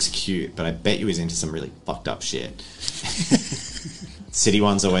 he looks cute, but I bet you he's into some really fucked up shit. City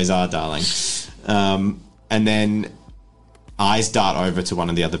ones always are, darling. And then eyes dart over to one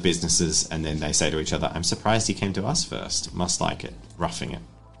of the other businesses, and then they say to each other, I'm surprised he came to us first. Must like it. Roughing it.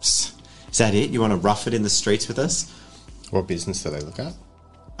 Is that it? You want to rough it in the streets with us? What business do they look at?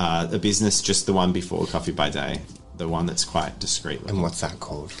 A business, just the one before Coffee by Day. The one that's quite discreet. And what's that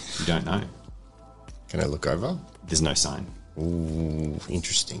called? You don't know. Can I look over? There's no sign. Ooh,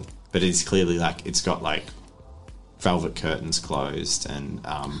 interesting. But it's clearly it's got velvet curtains closed and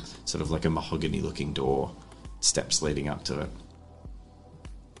sort of like a mahogany looking door, steps leading up to it.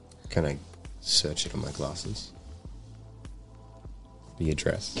 Can I search it on my glasses? The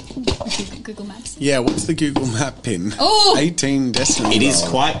address. Google Maps. Yeah, what's the Google Map pin? Oh! 18 Destiny. It is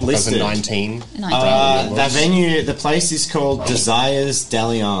roll. quite That's a listed. 19. The venue, the place is called Desires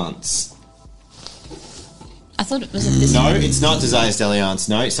Dalliance. I thought it was a business. No, it's not Desires Dalliance.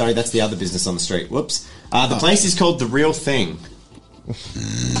 No, sorry, that's the other business on the street. Whoops. The place is called The Real Thing.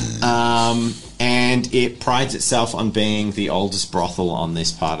 And it prides itself on being the oldest brothel on in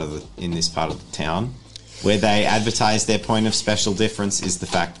this part of the town. Where they advertise their point of special difference is the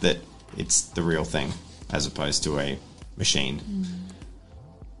fact that it's the real thing as opposed to a machine.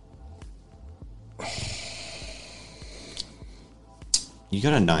 You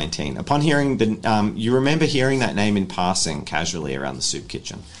got a 19. Upon hearing you remember hearing that name in passing casually around the soup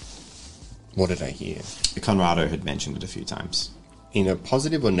kitchen. What did I hear? Conrado had mentioned it a few times. In a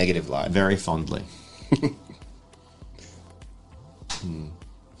positive or negative light? Very fondly.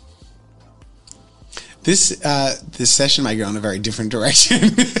 This session may go in a very different direction.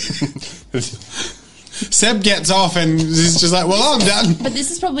 Seb gets off and is just like, well, I'm done. But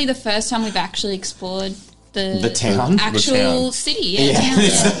this is probably the first time we've actually explored The town? actual The town. city. Yeah,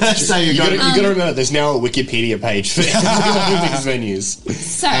 town. So you You got gotta remember, there's now a Wikipedia page for every one of these venues.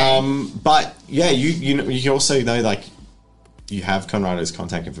 So, but yeah, you also know, like, you have Conrado's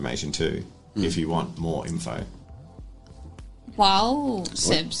contact information too, if you want more info. while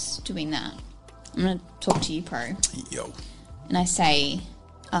Seb's doing that, I'm going to talk to you, Pro. Yo. And I say,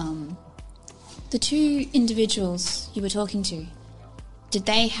 the two individuals you were talking to, did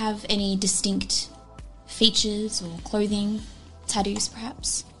they have any distinct features or clothing, tattoos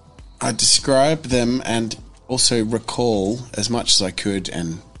perhaps? I describe them and also recall as much as I could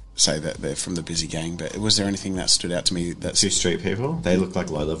and say that they're from the Busy Gang, but was there anything that stood out to me that's... Two street people. They look like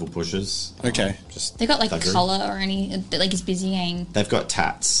low-level pushers. Okay. Just They got like thuggery. colour or any, like his busy gang. They've got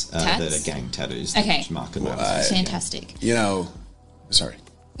tats, that Tats? are gang tattoos. Okay. That mark them out. Fantastic. You know... Sorry.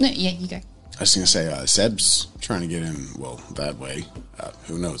 No, yeah, you go. I was going to say, Seb's trying to get in, well, that way.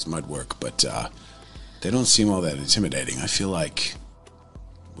 Who knows, might work, but they don't seem all that intimidating. I feel like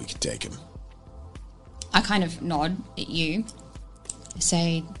we could take him. I kind of nod at you.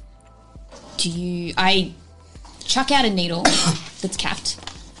 Say, I chuck out a needle that's capped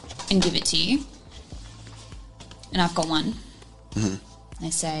and give it to you. And I've got one. I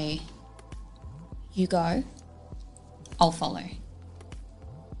say, you go, I'll follow.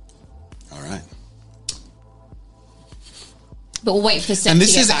 All right. But we'll wait for Seth And to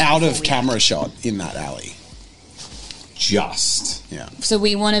this get is back out before of we- camera shot in that alley. Just. Yeah. So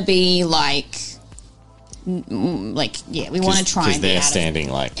we want to be like, we want to try Because and be they're out of- standing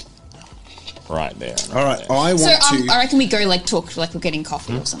like right there. All right. I So want to... I reckon we go like talk like we're getting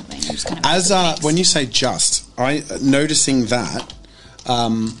coffee or something. Just kind of As when you say just, noticing that, I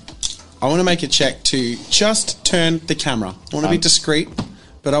want to make a check to just turn the camera. I want to be discreet,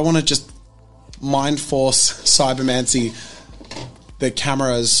 but I want to just mind force cybermancy the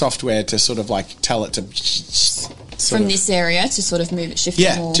camera's software to sort of like tell it to from this area to sort of move it, shift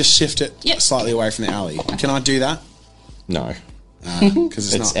it more. just shift it Yep. slightly away from the alley. Can I do that? No.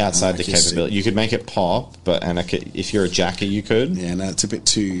 Because It's outside the capability. You could make it pop, but if you're a jacker, you could. Yeah, no, it's a bit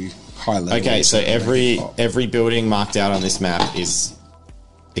too high level. Okay, so to make it every pop. building marked out on this map is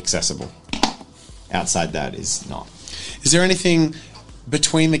accessible. Outside that is not. Is there anything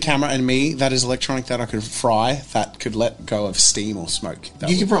between the camera and me that is electronic that I could fry that could let go of steam or smoke? That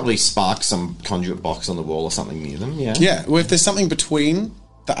You would- could probably spark some conduit box on the wall or something near them, yeah. Yeah, well, if there's something between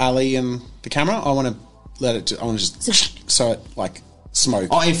the alley and the camera, I want to let it. I want to just so it like smoke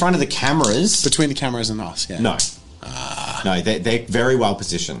Oh, in front of the cameras? between the cameras and us. Yeah. No. No, they're very well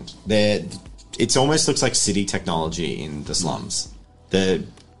positioned. It almost looks like city technology in the slums. It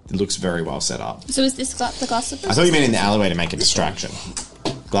looks very well set up. So is this the glass slipper? I thought you meant in the alleyway to make a distraction.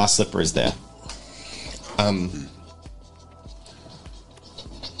 Glass slipper is there.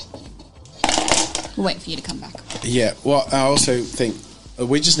 We'll wait for you to come back. Yeah. Well, I also think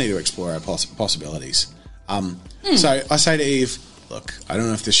we just need to explore our possibilities. So I say to Eve, look, I don't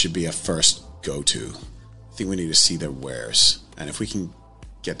know if this should be a first go-to. I think we need to see their wares, and if we can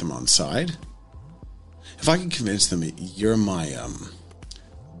get them on side. If I can convince them that you're my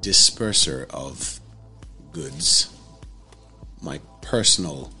disperser of goods, my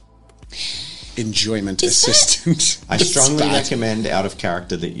personal enjoyment Is that- assistant. I strongly bad. recommend out of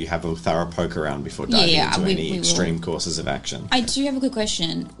character that you have a thorough poke around before diving Yeah, into we any will. extreme courses of action. I do have a quick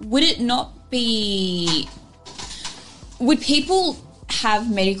question. Would it not be... Would people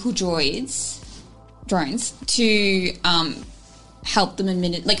have medical drones to help them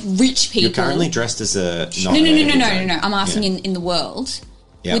administer... Like, rich people... You're currently dressed as a... No. I'm asking Yeah. in the world.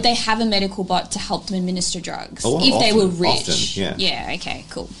 Yeah. Would they have a medical bot to help them administer drugs? Oh, if they were often, rich? often, yeah. Yeah, okay,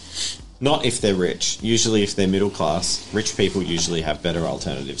 cool. Not if they're rich. Usually if they're middle class, rich people usually have better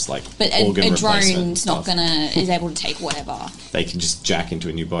alternatives like But organ a replacement drone's not stuff. is able to take whatever. They can just jack into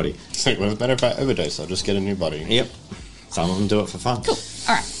a new body. So, well, better if I overdose, I'll just get a new body. Yep. Some of them do it for fun. Cool.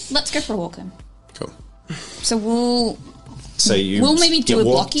 All right, let's go for a walk then. Cool. So we'll... So you We'll maybe do you a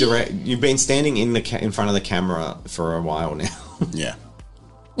walk blocky. direct. You've been standing in front of the camera for a while now. Yeah.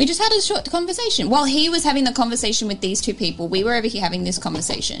 We just had a short conversation. While he was having the conversation with these two people, we were over here having this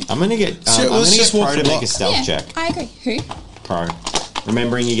conversation. I'm gonna get. So I'm gonna let's get just walk Pro the to make block. a stealth check. I agree. Who? Pro.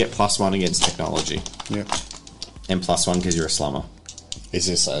 Remembering you get +1 against technology Yeah. and +1 because you're a slummer. Is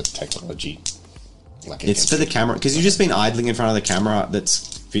this a technology? Like It's for the camera because you've just been idling in front of the camera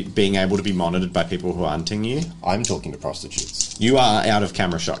that's being able to be monitored by people who are hunting you. I'm talking to prostitutes. You are out of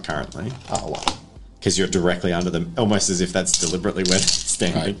camera shot currently Oh, wow. because you're directly under them, almost as if that's deliberately where they're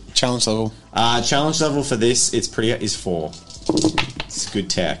standing. Right. Challenge level. Challenge level for this is 4. It's good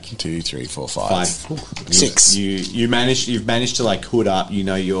tech. 2, 3, 4, 5. 6. You've managed to like hood up. You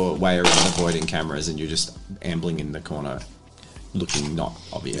know your way around avoiding cameras, and you're just ambling in the corner, looking not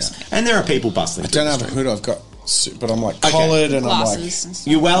obvious. Yeah. And there are people bustling. I don't through have the a street. hood. I've got, but I'm like collared and I'm like, Glasses. and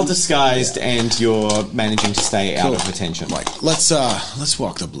stuff. You're well disguised, and you're managing to stay out Cool. of attention. like let's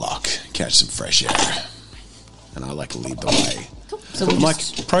walk the block, catch some fresh air, and I like lead the way. Cool. So we'll I'm like,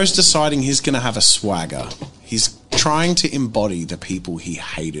 just, Pro's deciding he's going to have a swagger. He's trying to embody the people he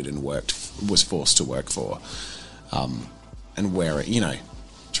hated and was forced to work for, and wear it.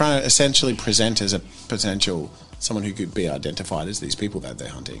 Trying to essentially present as a potential someone who could be identified as these people that they're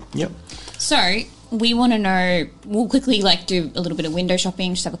hunting. Yep. so we want to know. We'll quickly do a little bit of window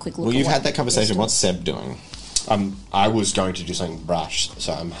shopping. Just have a quick look. Well, at you've what had that conversation. What's Seb doing? I was going to do something brash,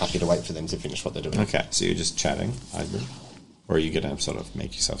 so I'm happy to wait for them to finish what they're doing. Okay, so you're just chatting, idly, or are you going to sort of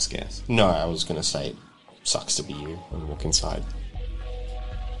make yourself scarce No, I was going to say, it sucks to be you and walk inside.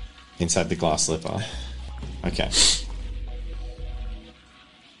 inside the glass slipper? Okay.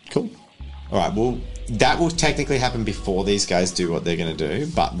 Cool. All right. Well, that will technically happen before these guys do what they're going to do,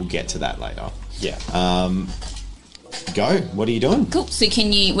 but we'll get to that later. Yeah. Go. What are you doing? Cool. So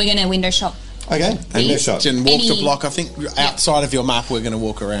we're going to window shop. Okay. Window shot. And walk the Any- block. I think outside of your map, we're going to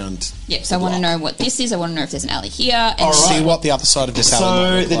walk around. Yep. So I want to know what this is. I want to know if there's an alley here. And All right. See what the other side of this alley might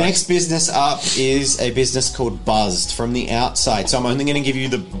So look the like. next business up is a business called Buzzed from the outside. So I'm only going to give you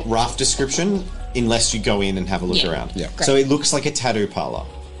the rough description unless you go in and have a look Yeah. around. Yeah. Great. So it looks like a tattoo parlor.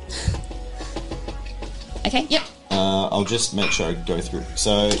 Okay. Yep. I'll just make sure I go through.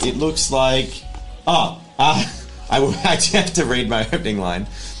 So it looks like. I will actually have to read my opening line.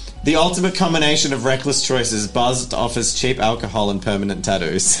 The ultimate combination of reckless choices, Buzzed offers cheap alcohol and permanent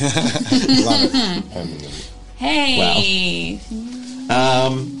tattoos. Love it. Permanent. Hey.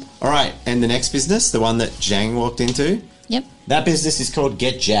 All right, and the next business, the one that Zhang walked into, Yep. that business is called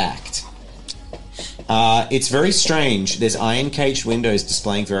Get Jacked. It's very strange. There's iron caged windows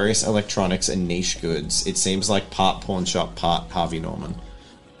displaying various electronics and niche goods. It seems like part pawn shop, part Harvey Norman.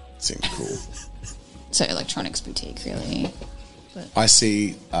 Seems cool. So electronics boutique, really. I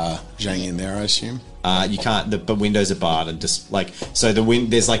see Zhang in there, I assume. You can't. The windows are barred and just so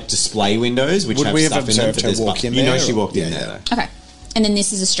there's like display windows which Would have we have stuff in them. observed but her there's walk in You know there, she or- walked in Yeah, there. yeah. Though. Okay. And then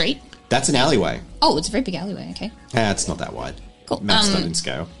this is a street. That's an alleyway. Oh, it's a very big alleyway. Okay. It's not that wide. Cool. Map's not in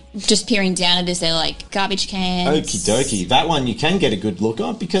scale. Just peering down at this, they're like garbage cans. Okie dokie. That one you can get a good look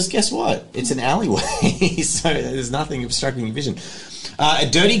at because guess what? It's an alleyway, so there's nothing obstructing your vision. A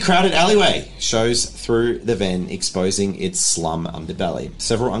dirty, crowded alleyway shows through the ven, exposing its slum underbelly.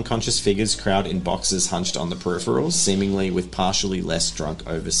 Several unconscious figures crowd in boxes hunched on the peripherals, seemingly with partially less drunk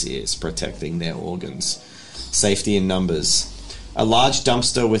overseers protecting their organs. Safety in numbers. A large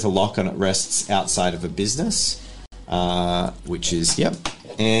dumpster with a lock on it rests outside of a business, which is,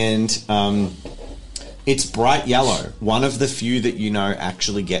 and it's bright yellow, one of the few that you know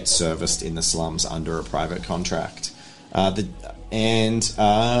actually get serviced in the slums under a private contract. There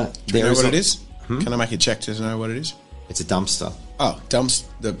You know is what it is? Can I make a check to know what it is? It's a dumpster. Oh,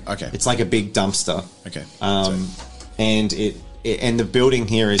 okay. It's like a big dumpster. Okay. And and the building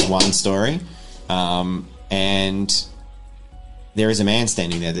here is one story, and there is a man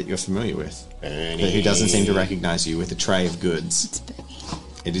standing there that you're familiar with, Bernie. but who doesn't seem to recognise you with a tray of goods. It's Bernie.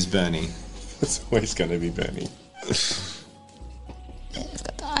 It is Bernie. It's always going to be Bernie. It's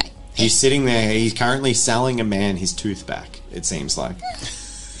got the eye. He's sitting there. He's currently selling a man his tooth back. It seems like.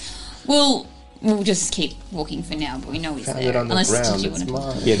 We'll just keep walking for now, but we know he's Found there. it on the Unless ground. you It's want to.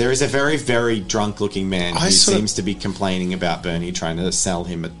 mine. Yeah, there is a very, very drunk-looking man I who sort of- seems to be complaining about Bernie trying to sell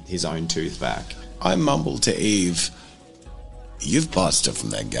him his own tooth back. I mumbled to Eve, "You've bought stuff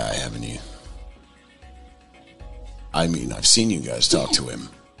from that guy, haven't you?" I mean, I've seen you guys talk to him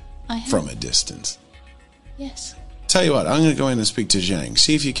I have. from a distance. Yes. Tell you what, I'm going to go in and speak to Zhang.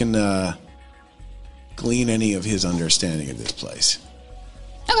 See if you can glean any of his understanding of this place.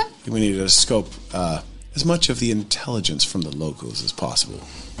 Okay. We need to scope as much of the intelligence from the locals as possible.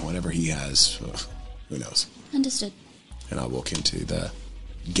 Whatever he has, who knows? Understood. And I walk into the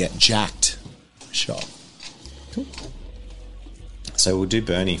Get Jacked shop. So we'll do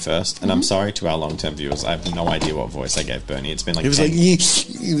Bernie first, and I'm sorry to our long-term viewers. I have no idea what voice I gave Bernie. It's been like He was 10 like,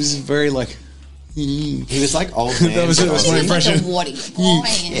 he was very like. He was like old man. That was my impression. What are you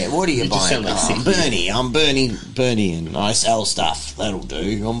buying? Yeah, what are you just buying? sound like Oh, Cindy. I'm Bernie, and I sell stuff. That'll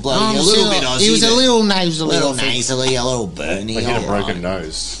do. I'm bloody I'm a little still- bit Aussie. he was a but little nasally. little I think. nasally, a little Bernie. Like he had a all right. broken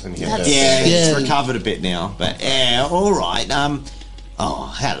nose. And he had Yeah, that- it's Yeah. recovered a bit now, but yeah, all right.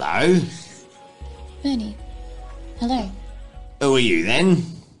 Oh, hello. Bernie. Hello. Who are you then?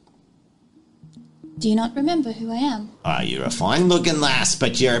 Do you not remember who I am? Oh, you're a fine-looking lass,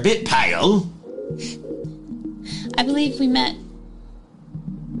 but you're a bit pale. I believe we met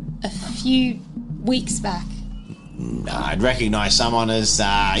a few weeks back. I'd recognise someone as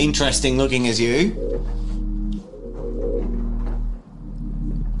interesting-looking as you.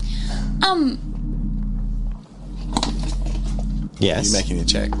 Yes. You making a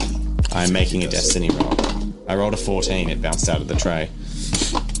check? I'm making a destiny roll. I rolled a 14. It bounced out of the tray.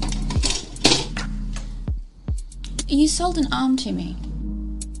 You sold an arm to me.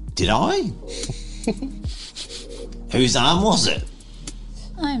 Did I? Whose arm was it?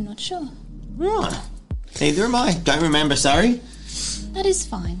 I am not sure. Oh, neither am I. Don't remember, sorry. That is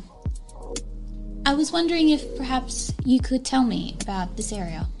fine. I was wondering if perhaps you could tell me about this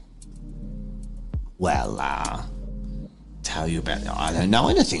area. Well, tell you about... I don't know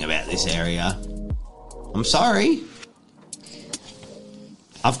anything about this area. I'm sorry.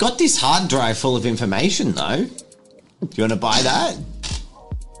 I've got this hard drive full of information, though. Do you want to buy that?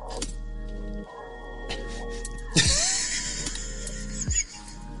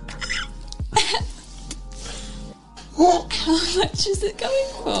 How much is it going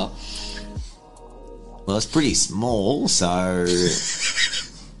for? Well, it's pretty small, so...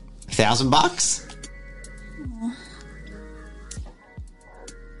 $1,000?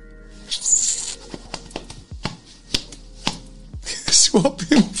 Swap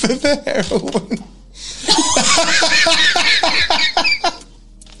him for the heroin.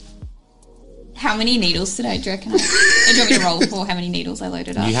 How many needles today, do you reckon? Do you want me to roll for how many needles I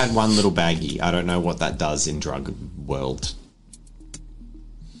loaded up? You had one little baggie. I don't know what that does in drug world.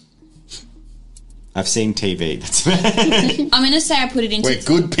 I've seen TV. That's I'm going to say I put it into... We're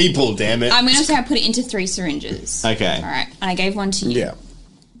good people, damn it. I'm going to say I put it into 3 syringes. Okay. All right. And I gave one to you. Yeah.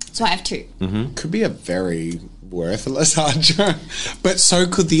 So I have 2. Could be a very worthless hard drive, but so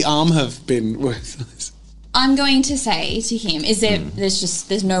could the arm have been worthless. I'm going to say to him,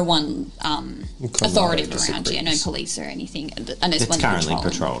 there's no one authoritative around here, no police or anything. And there's It's one currently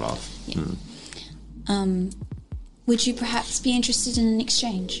patrolling. patrolled off. Would you perhaps be interested in an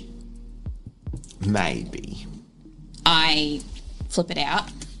exchange? Maybe. I flip it out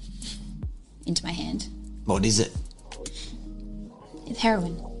into my hand. What is it? It's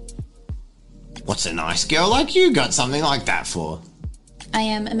heroin. What's a nice girl like you got something like that for? I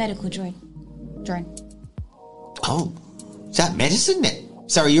am a medical drone. Oh, is that medicine?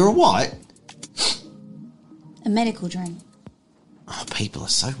 Sorry, you're a what? A medical drone. Oh, people are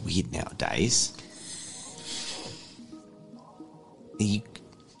so weird nowadays. Are you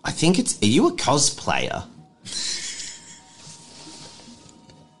a cosplayer?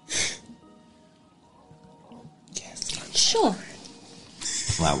 Sure.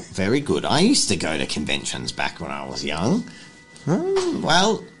 Well, very good. I used to go to conventions back when I was young.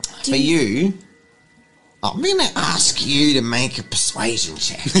 Well, for you, I'm going to ask you to make a persuasion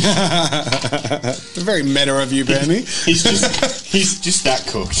check. Very meta of you, Bernie. He's just that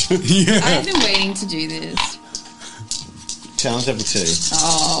cooked. I've been waiting to do this. Challenge level 2.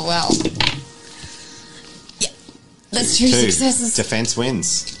 Oh, well. Yeah. That's 2 2. successes. Defense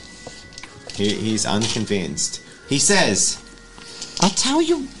wins. He's unconvinced. He says, I'll tell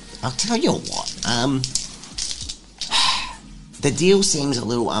you what. The deal seems a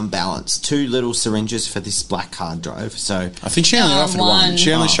little unbalanced. 2 little syringes for this black hard drive. So I think she only offered one. one.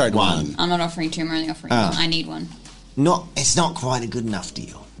 She only Oh, showed one. one. I'm not offering 2, I'm only offering 1. I need 1. it's not quite a good enough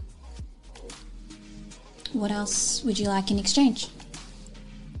deal. What else would you like in exchange?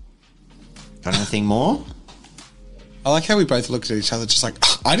 Got anything more? I like how we both looked at each other just like,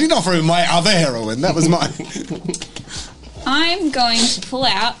 I didn't offer him my other heroin. That was mine. I'm going to pull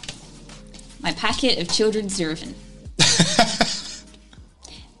out my packet of children's Nurofen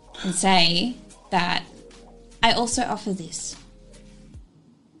and say that I also offer this.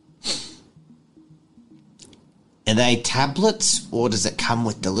 Are they tablets or does it come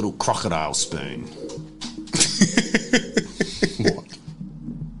with the little crocodile spoon? What?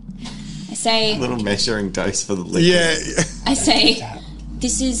 I say, Little measuring dose for the liquid. Yeah. I say,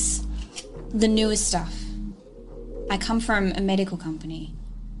 this is the newest stuff. I come from a medical company,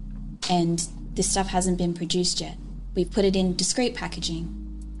 and this stuff hasn't been produced yet. We've put it in discreet packaging.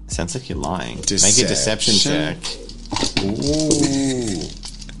 Sounds like you're lying. Make a Deception. deception check. Ooh.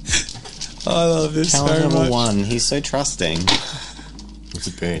 I love this Challenge so level much. 1. He's so trusting. It's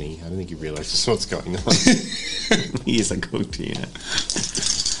a Bernie. I don't think he realizes what's going on. He is a cooked unit.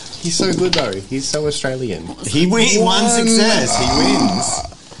 He's so good though. He's so Australian. He wins. One success. He wins.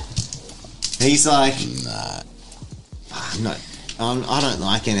 He's like, no, I don't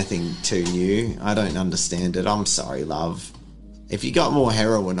like anything to you. I don't understand it. I'm sorry, love. If you got more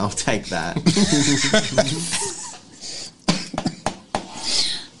heroin, I'll take that.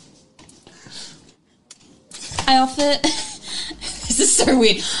 I offer. This is so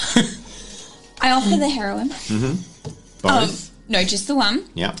weird. I offer the heroin. Both. No, just the one.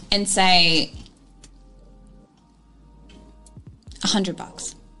 Yep. And say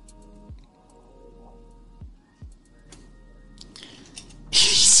 $100.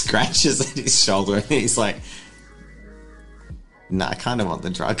 He scratches at his shoulder and he's like, nah, I kind of want the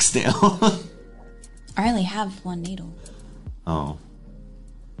drugs now. I only have one needle. Oh.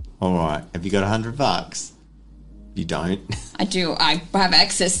 All right. Have you got $100? You don't? I do. I have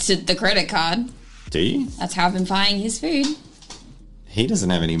access to the credit card. Do you? That's how I've been buying his food. He doesn't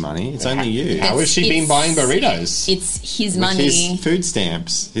have any money. It's only you. How has she been It's- buying burritos? It's his With money. his food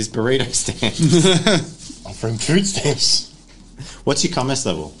stamps, his burrito stamps. Offering food stamps. What's your commerce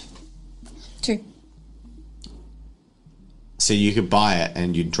level? 2. So you could buy it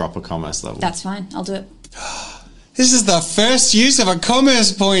and you'd drop a commerce level. That's fine. I'll do it. This is the first use of a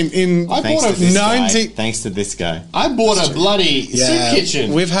commerce point in I Thanks bought to a this guy. 90. Thanks to this guy. I bought a bloody soup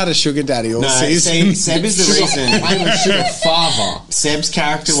kitchen. We've had a sugar daddy all No, season. Seb is the reason. I'm a sugar father. Seb's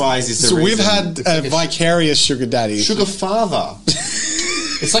character-wise is the So reason. we've had a vicarious sugar daddy. Sugar father.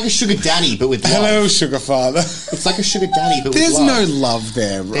 It's like a sugar daddy, but with love. Hello, sugar father. It's like a sugar daddy, but There's with no love. love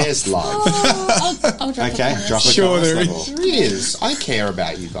there, Rob. There's love. Oh, I'll drop Okay, a drop a Sure commerce there is. level. There is. I care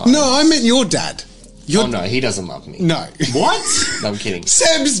about you guys. No, I meant your dad. Your Oh no, he doesn't love me. no. What? No, I'm kidding.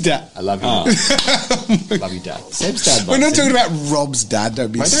 Seb's dad. I love you. Oh. Love you, Dad. Seb's dad We're not loves him. talking about Rob's dad.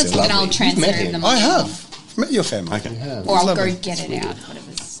 Don't be My dad's silly. lovely. And I'll You've transfer met him him. the money. I have met your family. Okay. Or I'll Lovely. go get it out.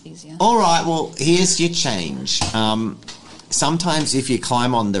 Whatever's easier. All right, well, here's your change. Sometimes if you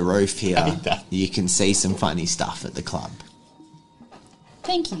climb on the roof here, hate that. you can see some funny stuff at the club.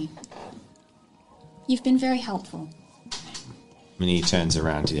 Thank you. You've been very helpful. And he turns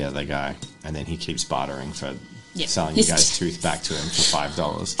around to the other guy, and then he keeps bartering for Yep. selling you guys' tooth back to him for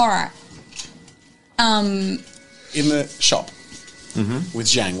 $5. All right. In the shop with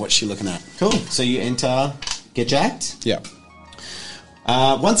Zhang. What's she looking at? Cool. So you enter, get jacked. Yeah.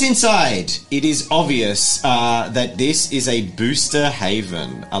 Once inside, it is obvious that this is a booster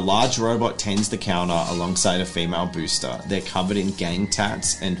haven. A large robot tends the counter alongside a female booster. They're covered in gang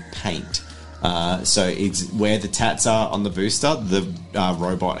tats and paint. So it's where the tats are on the booster, the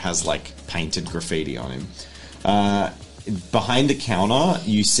robot has like painted graffiti on him. Behind the counter,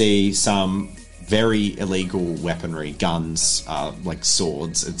 you see some very illegal weaponry, guns, like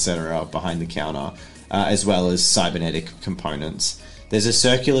swords, etc. behind the counter, as well as cybernetic components. There's a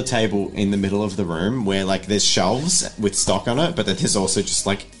circular table in the middle of the room where like there's shelves with stock on it, but then there's also just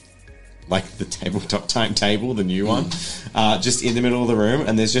like the tabletop timetable, the new one, just in the middle of the room,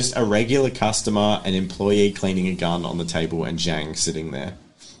 and there's just a regular customer, an employee cleaning a gun on the table, and Zhang sitting there.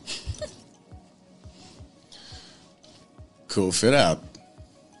 Cool fit out.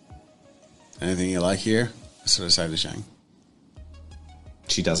 Anything you like here? Sort of say to Zhang.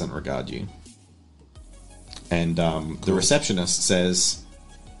 She doesn't regard you. And the receptionist says,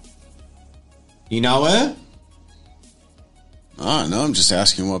 "You know her?" Oh, no, I'm just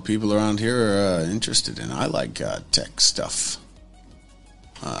asking what people around here are interested in. I like tech stuff.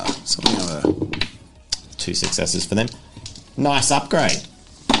 Something of a... 2 successes for them. Nice upgrade.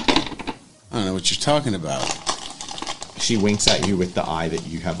 I don't know what you're talking about. She winks at you with the eye that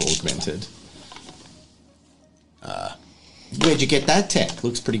you have augmented. Where'd you get that tech?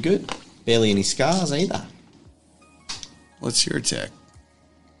 Looks pretty good. Barely any scars either. What's your tech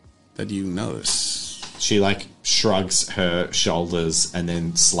that you notice? She like shrugs her shoulders and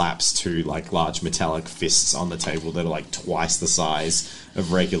then slaps 2 like large metallic fists on the table that are like twice the size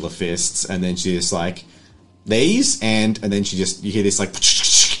of regular fists, and then she just like these, and then she just, you hear this like,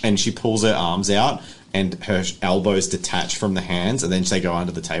 and she pulls her arms out and her elbows detach from the hands, and then they go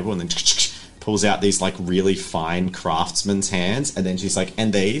under the table, and then pulls out these like really fine craftsman's hands, and then she's like,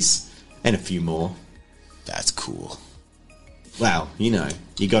 and these, and a few more. That's cool. Well, you know,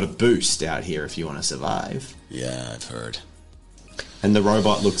 you got a boost out here if you want to survive. Yeah, I've heard. And the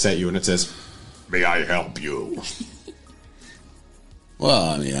robot looks at you and it says, "May I help you?"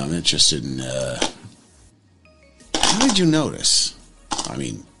 Well, I mean, I'm interested in How did you notice? I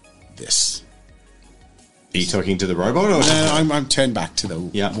mean, this. Are you talking to the robot or? No, I'm turned back to the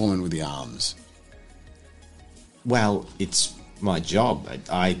Yeah. woman with the arms. Well, it's my job.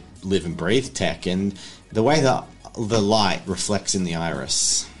 I live and breathe tech, and the way that the light reflects in the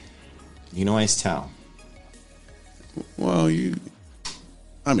iris, you can always tell. Well,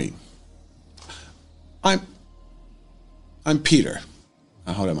 I'm Peter.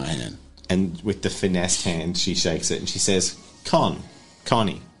 I hold out my hand. And with the finessed hand, she shakes it and she says,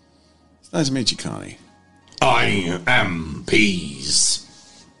 Connie. It's nice to meet you, Connie. I am Peas.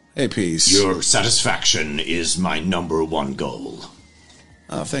 Hey, Peace. Your satisfaction is my number one goal.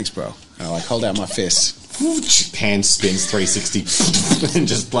 Oh, thanks, bro. And I hold out my fist. Hand spins 360 and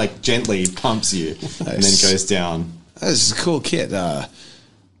just like gently pumps you and then goes down. This is a cool kid.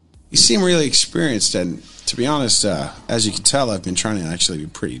 You seem really experienced, and to be honest, as you can tell, I've been trying to actually be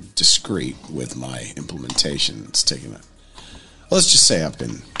pretty discreet with my implementation. It's taking it. Let's just say I've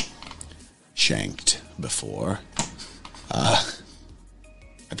been shanked before. I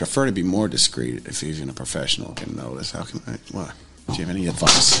prefer to be more discreet if even a professional can notice. How can I? What? Do you have any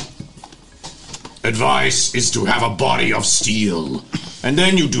advice? Advice is to have a body of steel, and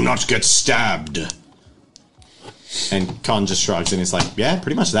then you do not get stabbed. And Con just shrugs and is like, yeah,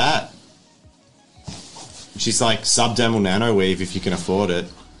 pretty much that. She's like, subdermal nanoweave if you can afford it.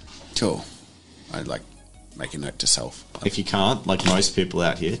 Cool. I'd like make a note to self. If you can't, like most people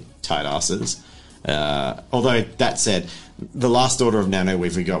out here, tight asses. Although, that said, the last order of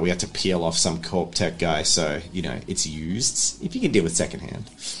nanoweave we got, we had to peel off some corp tech guy, so, you know, it's used. If you can deal with secondhand.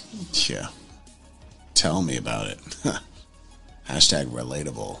 Yeah. Tell me about it. Hashtag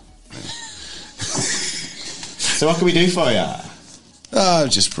relatable. So what can we do for ya?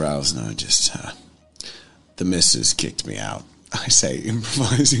 Just browsing. The missus kicked me out. I say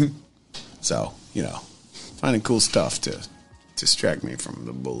improvising. So, finding cool stuff to distract me from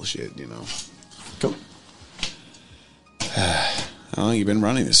the bullshit, Cool. How long you been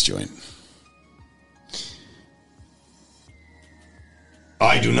running this joint?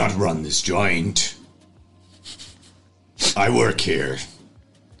 I do not run this joint. I work here.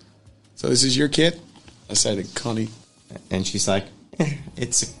 So this is your kid? I said to Connie. And she's like,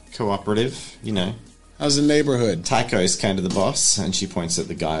 it's a cooperative, How's the neighborhood? Tycho's kind of the boss, and she points at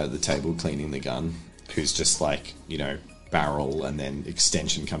the guy at the table cleaning the gun, who's just like, barrel, and then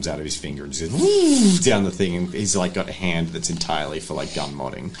extension comes out of his finger and just goes down the thing, and he's like got a hand that's entirely for like gun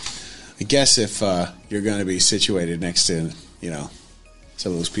modding. I guess if you're going to be situated next to,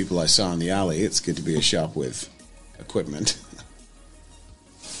 some of those people I saw in the alley, it's good to be a shop with equipment.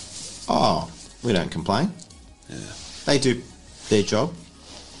 Oh, we don't complain. Yeah. They do their job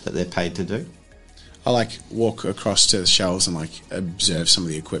that they're paid to do. I walk across to the shelves and observe some of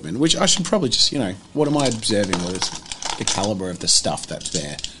the equipment, which I should probably just, what am I observing? Well, it's the caliber of the stuff that's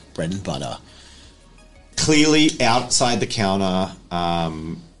there, bread and butter. Clearly outside the counter,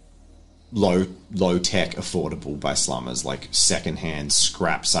 low tech, affordable by slummers, like secondhand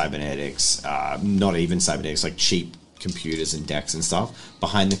scrap cybernetics, not even cybernetics, like cheap computers and decks and stuff.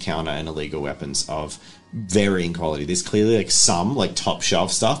 Behind the counter and illegal weapons of varying quality. There's clearly some top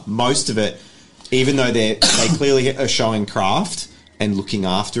shelf stuff. Most of it, even though they clearly are showing craft and looking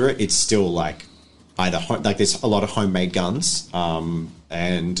after it, it's still either there's a lot of homemade guns,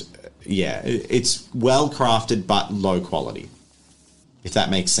 and yeah, it's well crafted but low quality, if that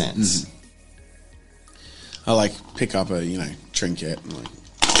makes sense. Mm-hmm. I pick up a trinket and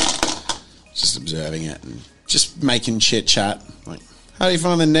just observing it and just making chit chat. How do you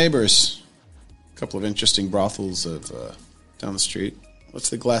find the neighbors? A couple of interesting brothels down the street. What's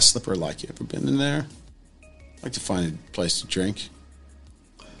the Glass Slipper like? You ever been in there? I'd like to find a place to drink.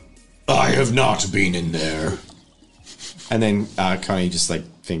 I have not been in there. And then Connie just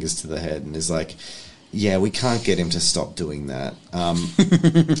fingers to the head and is like, yeah, we can't get him to stop doing that.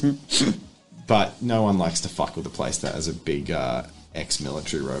 But no one likes to fuck with a place that has a big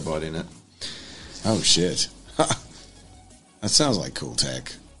ex-military robot in it. Oh, shit. That sounds like cool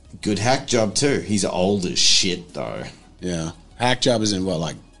tech. Good hack job, too. He's old as shit, though. Yeah. Hack job is in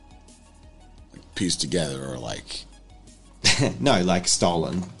what, pieced together or No,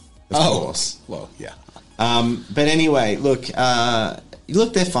 stolen, of course. Well, yeah. But anyway, look,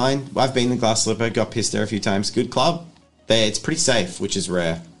 they're fine. I've been in Glass Slipper, got pissed there a few times. Good club. It's pretty safe, which is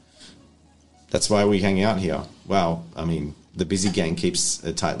rare. That's why we hang out here. Well, I mean, the busy gang keeps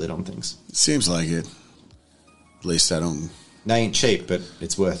a tight lid on things. It seems like it. At least I don't They ain't cheap, but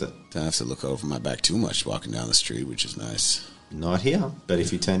it's worth it. Don't have to look over my back too much walking down the street, which is nice. Not here, but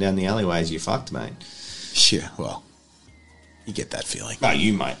if you turn down the alleyways, you're fucked, mate. Yeah, well, you get that feeling. Oh,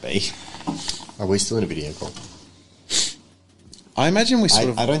 you might be. Are we still in a video call? I imagine we sort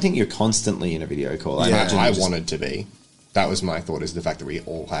of. I don't think you're constantly in a video call. I Yeah. imagine I you're just- wanted to be. That was my thought, is the fact that we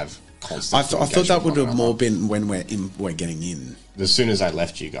all have constant I thought that communication would with have one more been when we're getting in. another. As soon as I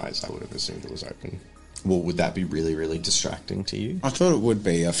left you guys, I would have assumed it was open. Well, would that be really, really distracting to you? I thought it would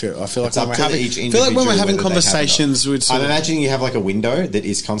be. I feel like It's when up we're to having. each I feel like when we're individual having whether they have it or conversations not. with. Sort I'm of, imagining you have like a window that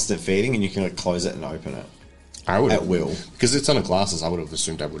is constant feeding, and you can like close it and open it. I would At will. because it's on a glasses. I would have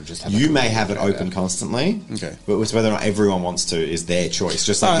assumed I would have just had. You like a may window have it there. open constantly, Okay. but it's whether or not everyone wants to is their choice.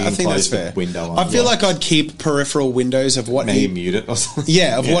 Just like you I can think close that's the fair. window. I feel like I'd keep peripheral windows of what. maybe mute it or something.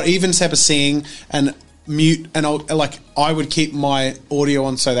 Yeah, of what even Seb is seeing and mute, and I would keep my audio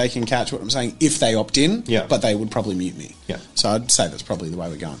on so they can catch what I'm saying if they opt in. Yeah. but they would probably mute me. Yeah. so I'd say that's probably the way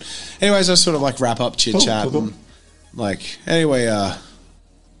we're going. Anyways, I sort of like wrap up chit chat. Cool. And, like anyway,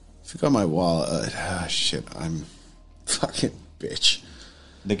 forgot my wallet. Shit, I'm fucking bitch.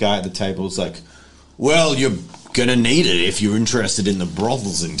 The guy at the table's like, Well, you're gonna need it if you're interested in the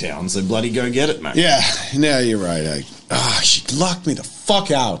brothels in town, so bloody go get it, mate. Yeah, no, you're right. She locked me the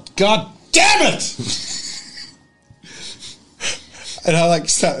fuck out. God damn it! And I like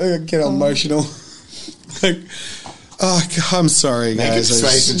start get emotional. Like, oh, God, I'm sorry, make a guys.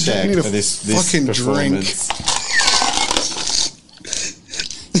 persuasion check need a for this fucking drink. performance.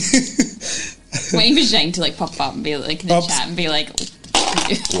 Waiting for Shane to like pop up and be like in the Oops. chat and be like,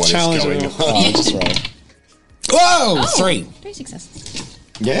 What is Challenge going it. on? Oh, that's right. Whoa, three. 3 successes.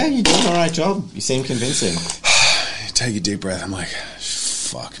 Yeah, you're doing all right job. You seem convincing. Take a deep breath. I'm like,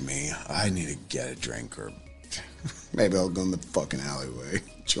 fuck me. I need to get a drink, or maybe I'll go in the fucking alleyway.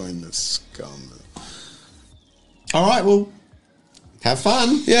 Join the scum. All right, well, have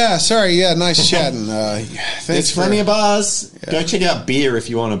fun. Yeah, sorry. Yeah, nice chatting. Thanks There's plenty of bars. Go check out beer if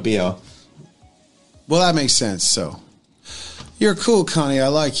you want a beer. Well, that makes sense. So, you're cool, Connie. I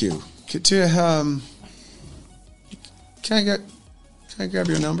like you. Can I grab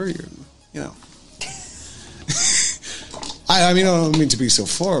your number? You know. I mean, I don't mean to be so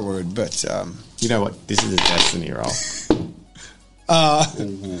forward, but You know what? This is a destiny roll. Isn't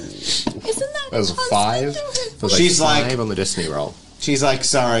that That was a 5. That was She's like- 5 on the destiny roll. She's like,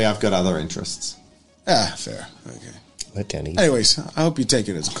 sorry, I've got other interests. fair. Okay. Let Danny. Anyways, I hope you take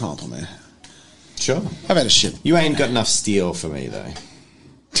it as a compliment. Sure. I've had a shit. You ain't got enough steel for me, though.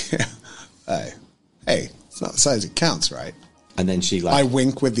 Hey, it's not the size it counts, right? And then she I like,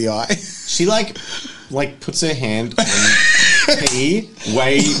 wink with the eye. she like puts her hand on P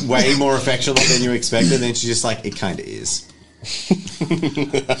way more affectionately than you expected. And then she's just like, it kind of is.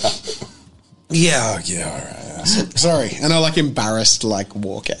 Yeah, all right. Sorry. And I like embarrassed, like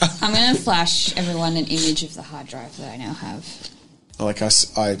walk out. I'm going to flash everyone an image of the hard drive that I now have. Like I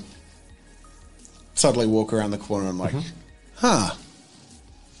suddenly walk around the corner and I'm like, huh,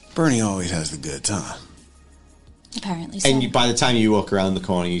 Bernie always has the goods, huh? Apparently so. And by the time you walk around the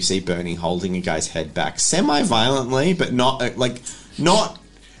corner, you see Bernie holding a guy's head back semi-violently, but not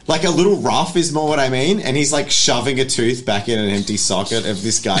like a little rough is more what I mean. And he's like shoving a tooth back in an empty socket of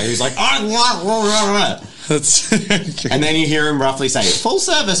this guy who's like, That's and then you hear him roughly say, full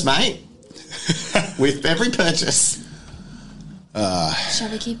service, mate, with every purchase.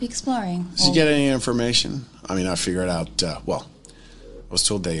 Shall we keep exploring? Did you get any information? I mean, I figured out, well, I was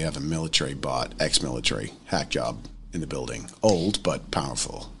told they have a military bot, ex-military hack job in the building. Old, but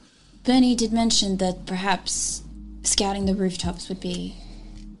powerful. Bernie did mention that perhaps scouting the rooftops would be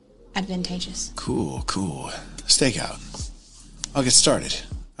advantageous. Cool. Stakeout. I'll get started.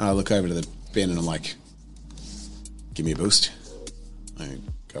 I look over to the bin and I'm like, give me a boost. I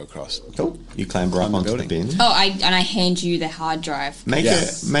go across. Cool. You clamber up the onto the building. bin. Oh, I hand you the hard drive. Make Yeah.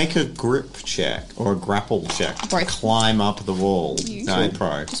 a grip check or a grapple check to Both. climb up the wall. You. No,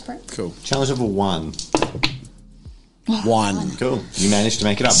 pro. Just break. Cool. Challenge level 1. 1. Cool. You managed to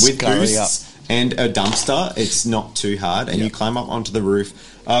make it up with Scurry boosts and a dumpster. It's not too hard, and you climb up onto the roof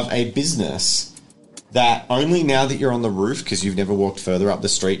of a business that only now that you're on the roof, because you've never walked further up the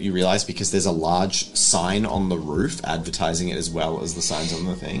street, you realize because there's a large sign on the roof advertising it as well as the signs on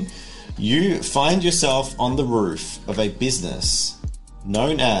the thing. You find yourself on the roof of a business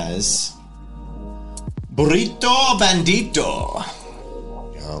known as Burrito Bandito.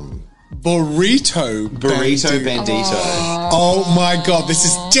 Burrito Bandito. Oh my god, this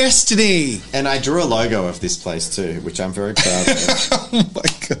is destiny! And I drew a logo of this place too, which I'm very proud of. Oh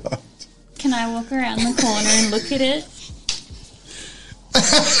my god. Can I walk around the corner and look at it?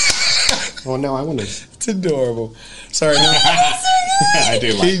 Oh no, I wanted. It's adorable. Sorry, no. I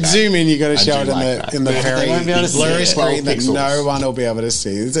do like You that. zoom in, you got to show do it in like the that. in the They very won't be able to see blurry it. screen 12 that pixels. no one will be able to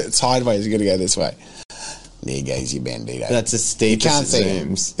see. It's sideways. You got to go this way. There goes your bandito. That's as steep Can't as it see it.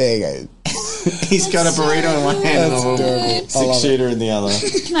 zooms. There you go. He's got a burrito in one hand and a little adorable. I love it. 6-shooter in the other.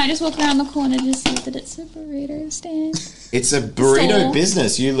 Can I just walk around the corner to see that it's a burrito stand? It's a burrito Stall.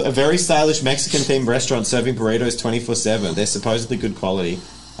 business. A very stylish Mexican-themed restaurant serving burritos 24/7. They're supposedly good quality.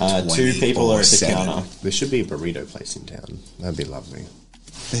 2 people are at the 24/7. counter. There should be a burrito place in town. That'd be lovely.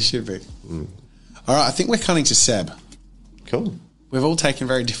 There should be. All right, I think we're cutting to Seb. Cool. We've all taken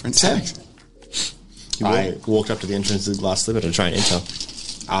very different tags. I walked up to the entrance of the Glass Slipper to try and enter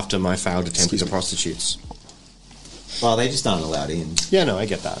after my failed attempt to prostitutes. Well, they just aren't allowed in. Yeah, no, I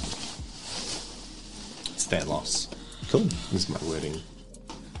get that. It's their loss. Cool. Is my wording.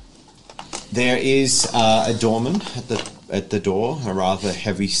 There is a doorman at the door, a rather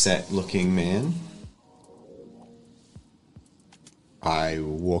heavy-set looking man. I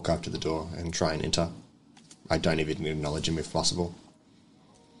walk up to the door and try and enter. I don't even acknowledge him if possible.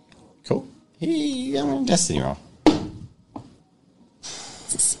 Cool. Destiny roll.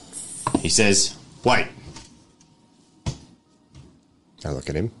 He says, "Wait, I look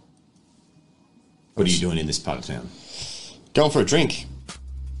at him. what are you doing in this part of town? Going for a drink.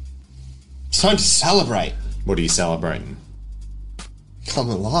 It's time to celebrate. What are you celebrating?" I'm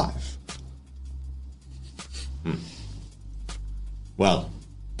alive. Well,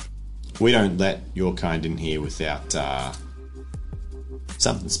 we don't let your kind in here without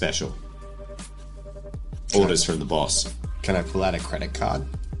something special. Orders from the boss. Can I pull out a credit card?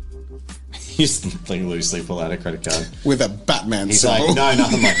 You just like loosely pull out a credit card. With a Batman He's symbol. like, "No,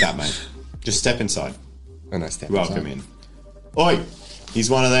 nothing like that, mate. Just step inside. And I step Welcome inside. in." Oi, he's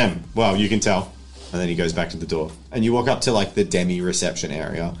one of them. Well, you can tell. And then he goes back to the door. And you walk up to like the demi-reception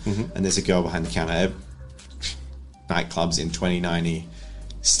area, and there's a girl behind the counter. Nightclubs in 2090,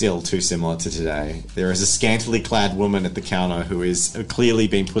 still too similar to today. There is a scantily clad woman at the counter who is clearly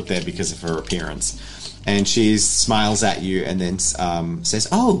been put there because of her appearance. And she smiles at you and then says,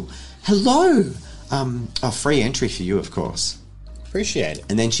 "Oh, hello. Free entry for you, of course." Appreciate it.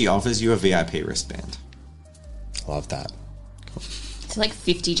 And then she offers you a VIP wristband. Love that. So like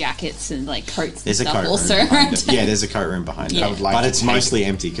 50 jackets and like coats There's a and coat stuff room also behind around. it. Yeah, there's a coat room behind Yeah. I it. would like But to it's take- mostly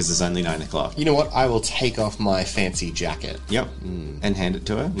empty because it's only 9 o'clock. You know what? I will take off my fancy jacket. Yep. And hand it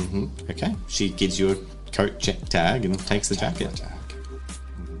to her. Mm-hmm. Okay. She gives you a coat tag and takes the jacket.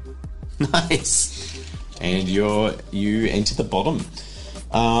 Nice. And you enter the bottom.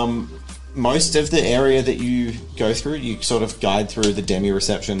 Most of the area that you go through, you sort of guide through the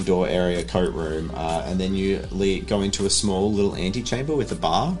demi-reception door area, coat room, and then you go into a small little antechamber with a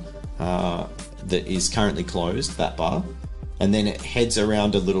bar that is currently closed, that bar. And then it heads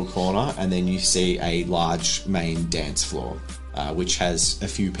around a little corner, and then you see a large main dance floor, which has a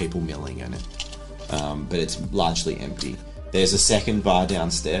few people milling in it. But it's largely empty. There's a second bar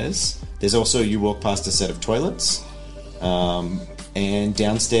downstairs. There's also, you walk past a set of toilets. And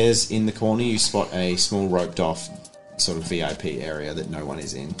downstairs in the corner, you spot a small roped off sort of VIP area that no one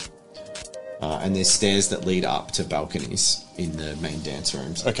is in. And there's stairs that lead up to balconies in the main dance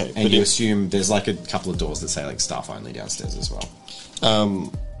rooms. Okay, And but you if- assume there's like a couple of doors that say like staff only downstairs as well.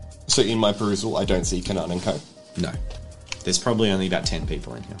 So in my perusal, I don't see Kanan and Co. No. There's probably only about 10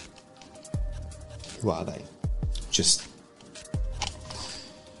 people in here. Who are they? Just,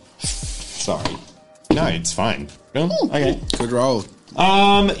 Sorry. no, it's fine. Okay. Good roll.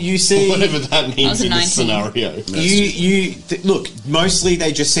 You see... Whatever that means was a in this 19. scenario. Look, mostly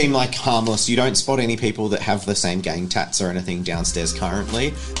they just seem like harmless. You don't spot any people that have the same gang tats or anything downstairs currently.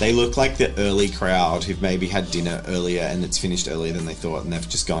 They look like the early crowd who've maybe had dinner earlier and it's finished earlier than they thought, and they've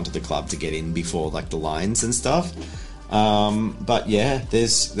just gone to the club to get in before like the lines and stuff. But yeah,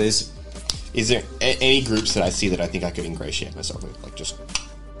 there's Is there any groups that I see that I think I could ingratiate myself with? Like just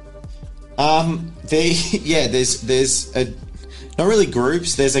there's a, not really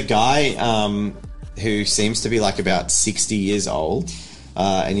groups. There's a guy who seems to be like about 60 years old,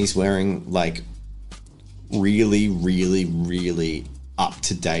 and he's wearing like really, really, really up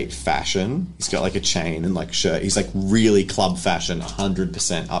to date fashion. He's got like a chain and like shirt. He's like really club fashion,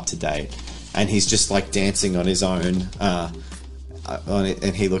 100% up to date, and he's just like dancing on his own on it,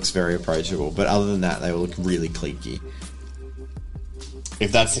 and he looks very approachable. But other than that, they all look really cliquey.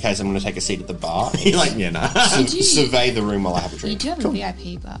 if that's the case, I'm going to take a seat at the bar. You're like, yeah, nah. Survey the room while I have a You drink. do have a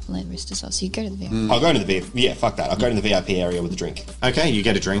VIP bar for Land Wrist as well, so you go to the VIP. I'll go into the VIP. Yeah, fuck that. I'll go to the VIP area with a drink. Okay, you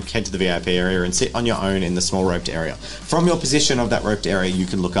get a drink, head to the VIP area, and sit on your own in the small roped area. From your position of that roped area, you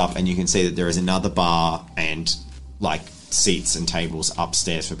can look up and you can see that there is another bar and like seats and tables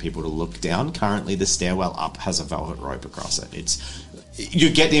upstairs for people to look down. Currently, the stairwell up has a velvet rope across it. You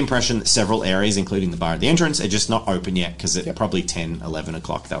get the impression that several areas, including the bar at the entrance, are just not open yet because at probably 10, 11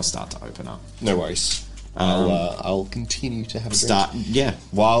 o'clock they'll start to open up. No worries. I'll continue to have a Start, drink yeah.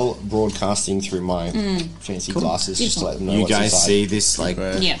 while broadcasting through my fancy glasses, just to let them know You what's guys inside, see this, like,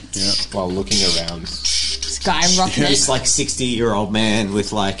 Yeah. while looking around. Skyrocketing. this, like, 60-year-old man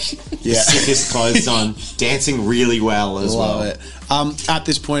with, like, the sickest clothes on, dancing really well as Love well. it. At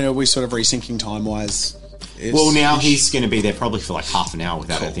this point, are we sort of resyncing time-wise? Well, now he's going to be there probably for, like, half an hour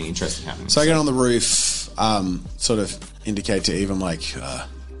without anything interesting happening. So I get on the roof, sort of indicate to Eve, I'm like,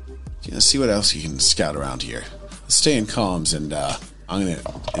 see what else you can scout around here. Stay in comms, and I'm going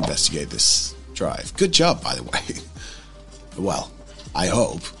to investigate this drive. Good job, by the way. Well, I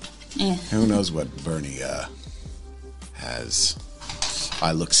hope. Yeah. Who knows what Bernie has?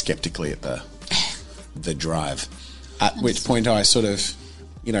 I look skeptically at the drive. At which point I sort of,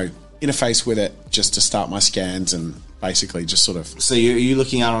 interface with it just to start my scans and basically just sort of. So you're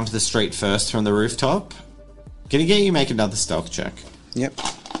looking out onto the street first from the rooftop? Can I get you make another stealth check? Yep.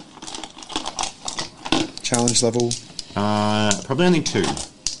 Challenge level. Probably only 2,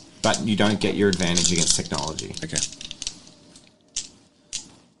 but you don't get your advantage against technology. Okay.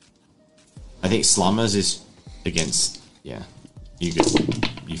 I think Slummers is against. Yeah, you good.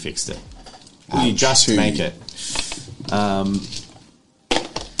 You fixed it. You just 2. make it.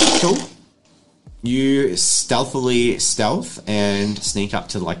 Cool. You stealthily stealth and sneak up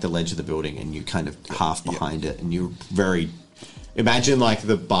to like the ledge of the building, and you kind of half behind it, and you're very. Imagine like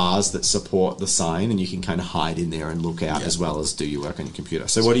the bars that support the sign, and you can kind of hide in there and look out as well as do your work on your computer.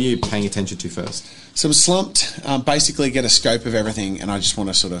 So, what are you paying attention to first? So I'm slumped, basically get a scope of everything, and I just want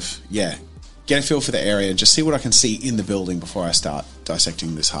to sort of, get a feel for the area and just see what I can see in the building before I start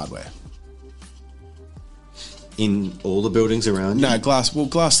dissecting this hardware. In all the buildings around you? No, glass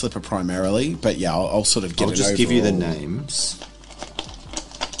slipper primarily, but I'll sort of get I'll it just give you the overall. names.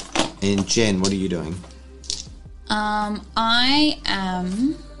 And Jen, what are you doing? I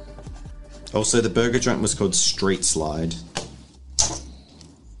am. Also, the burger joint was called Street Slide.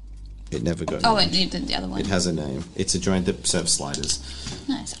 It never got. Oh, named. wait, the other one. It has a name. It's a joint that serves sliders.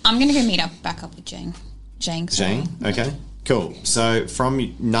 Nice. I'm gonna go meet back up with Jane. Jane. sorry. Jane? Okay. Cool. So,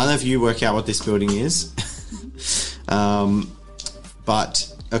 from none of you work out what this building is. But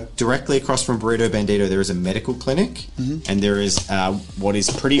directly across from Burrito Bandito, there is a medical clinic, and there is what is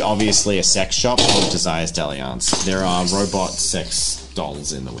pretty obviously a sex shop called Desires Dalliance. There are robot sex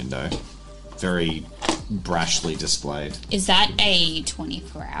dolls in the window, very brashly displayed. Is that a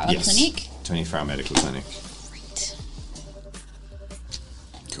 24-hour clinic? 24-hour medical clinic. Great.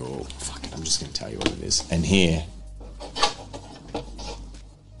 Cool. Fuck it, I'm just going to tell you what it is. And here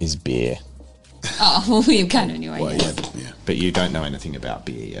is beer. Oh, well, we kind of knew. Well, Yeah. yeah. But you don't know anything about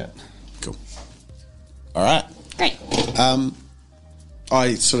beer yet. Cool. All right. Great.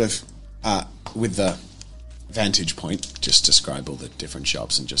 I sort of, with the vantage point, just describe all the different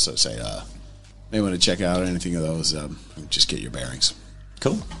shops and just sort of say, may want to check out anything of those, just get your bearings.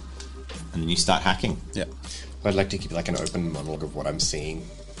 Cool. And then you start hacking. Yeah. I'd like to keep like an open monologue of what I'm seeing.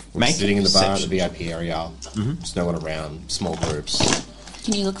 Make Sitting in the bar, perception. the VIP area, there's no one around, small groups.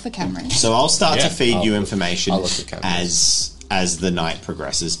 Can you look for cameras? So I'll start Yeah, to feed you I'll information look at cameras. as the night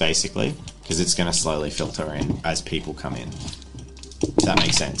progresses, basically, because it's going to slowly filter in as people come in. Does that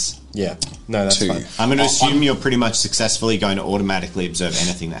make sense? Yeah, no, that's 2. fine. I'm going to assume you're pretty much successfully going to automatically observe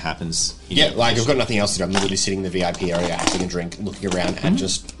anything that happens. In Yeah, your like I've position. got nothing else to do. I'm literally sitting in the VIP area, having a drink, looking around, and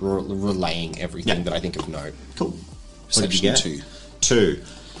just relaying everything Yeah. that I think of note. Cool. What did you get? Perception 2.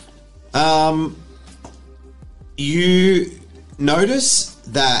 2. You notice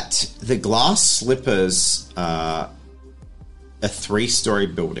that the glass slippers are a 3-story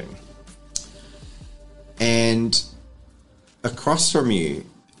building. And across from you,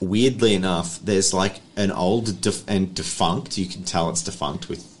 weirdly enough, there's like an old and defunct, you can tell it's defunct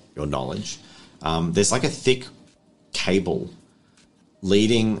with your knowledge. There's like a thick cable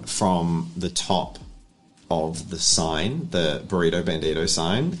leading from the top of the sign, the Burrito Bandito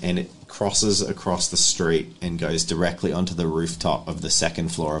sign, and it crosses across the street and goes directly onto the rooftop of the second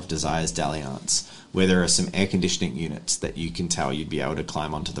floor of Desires Dalliance, where there are some air conditioning units that you can tell you'd be able to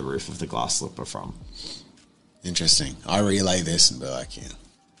climb onto the roof of the glass slipper from. Interesting. I relay this and be like,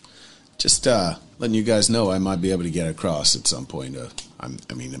 just letting you guys know I might be able to get across at some point.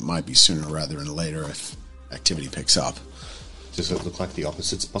 I mean, it might be sooner rather than later if activity picks up. Does it look like the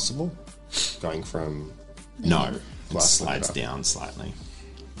opposite's possible? Going from No, it Glass slides slipper. down slightly.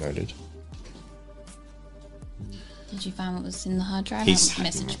 noted. Did you find what was in the hard drive? He's I'll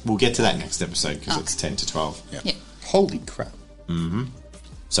message. We'll get to that next episode because Okay. it's 10 to 12. Yeah. Holy crap.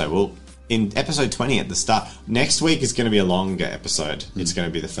 So we'll in episode 20 at the start. Next week is going to be a longer episode. It's going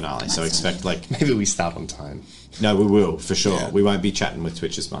to be the finale. So expect like Maybe we start on time. no, we will for sure. Yeah. We won't be chatting with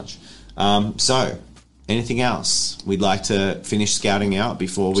Twitch as much. So Anything else we'd like to finish scouting out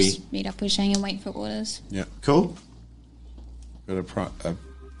before we... Just meet up with Shane and wait for orders. Yeah. Cool? Got a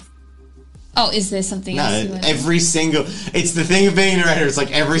Oh, is there something else? No, every single... It's the thing of being a narrator. It's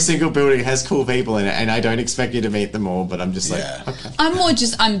like every single building has cool people in it, and I don't expect you to meet them all, but I'm just like, okay.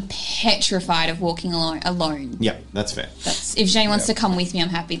 I'm petrified of walking alone. Yep, that's fair. That's if Shane wants to come with me, I'm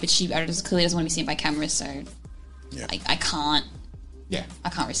happy, but she clearly doesn't want to be seen by camera, so Yeah. I can't Yeah.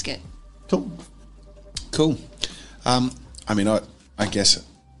 risk it. Cool. Cool. I mean, I guess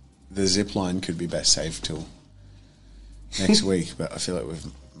the zip line could be best saved till next week, but I feel like we've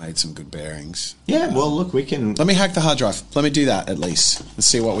made some good bearings. Yeah, well, look, we can... Let me hack the hard drive. Let me do that at least. Let's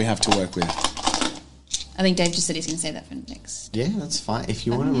see what we have to work with. I think Dave just said he's going to say that for next. Yeah, that's fine. If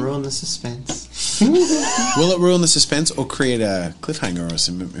you want to ruin the suspense. Will it ruin the suspense or create a cliffhanger or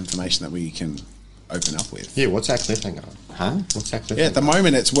some information that we can open up with? Yeah, what's that cliffhanger? Huh? What's that cliffhanger? Yeah, at the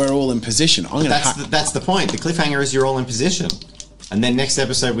moment it's we're all in position. I'm going to hack. That's the point. The cliffhanger is you're all in position. And then next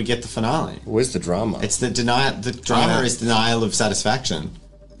episode we get the finale. Where's the drama? It's the denial. The drama is denial of satisfaction.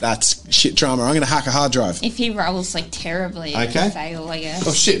 That's shit drama. I'm going to hack a hard drive. If he rolls like terribly, Okay. it'll fail, I guess.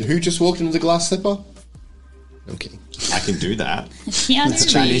 Oh shit, who just walked into the glass slipper? I'm kidding. I can do that. Keanu That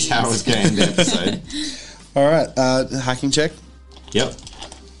is Reeves. how it was going to episode. All right, hacking check. Yep.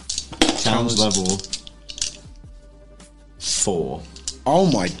 Challenge level 4.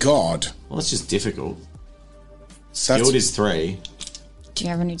 Oh my god. Well, it's just difficult. That's, Skilled is 3. Do you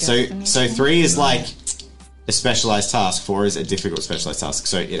have any So 3 is like a specialized task. 4 is a difficult specialized task.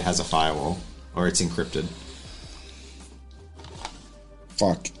 So it has a firewall or it's encrypted.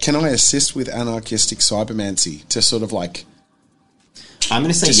 fuck. Can I assist with anarchistic cybermancy to sort of like... I'm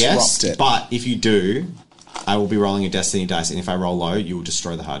going to say yes, Disrupt it. but if you do, I will be rolling a destiny dice, and if I roll low, you will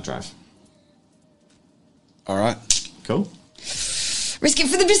destroy the hard drive. All right. Cool? Risk it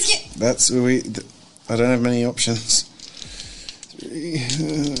for the biscuit. That's... I don't have many options.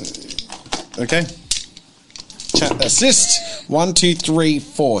 Okay. Chat assist. 1, 2, 3,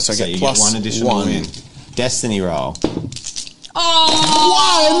 4. So I So get you plus get 1 additional 1. win. Destiny roll.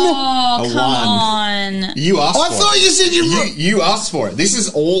 Oh, A come 1. on. You asked I for thought it. you said You asked for it. This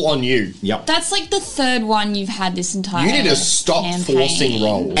is all on you. Yep. That's like the third one you've had this entire You need to stop campaign. forcing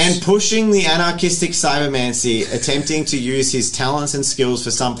rolls. And pushing the anarchistic cybermancy, attempting to use his talents and skills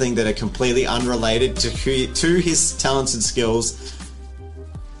for something that are completely unrelated to his talents and skills.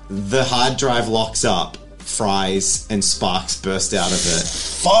 The hard drive locks up, fries, and sparks burst out of it.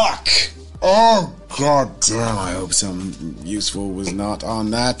 Fuck! Oh, god damn, I hope something useful was not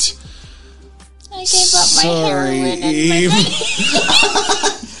on that. I gave up my Sorry, heroin and Eve.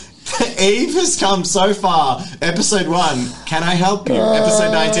 Eve has come so far. Episode 1, can I help you?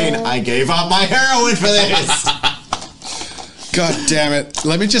 Episode 19, I gave up my heroin for this. God damn it.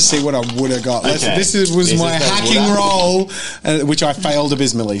 Let me just see what I would have got. Okay. Was Is my it the hacking woulda? roll, which I failed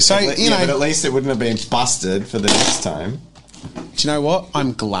abysmally. So, But at least it wouldn't have been busted for the next time. do you know what?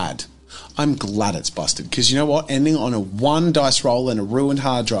 I'm glad. I'm glad it's busted. Because you know what? Ending on a 1 dice roll and a ruined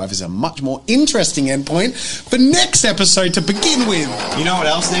hard drive is a much more interesting endpoint for next episode to begin with. You know what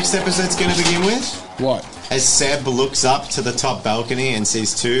else next episode's going to begin with? What? As Seb looks up to the top balcony and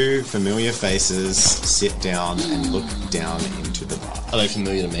sees 2 familiar faces sit down and look down into the bar. Are they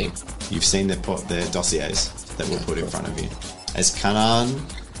familiar to me? You've seen their dossiers that were put in front of you. As Kanan,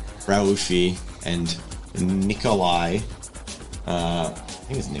 Raufi, and Nikolai, I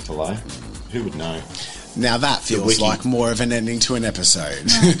think it's Nikolai. Who would know? Now that feels wiki. like more of an ending to an episode.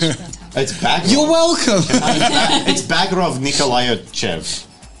 It's Bagrov. You're welcome. It's Bagrov Nikolayev.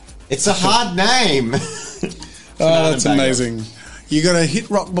 It's a hard name. Oh, that's Bagrov. amazing. You got to hit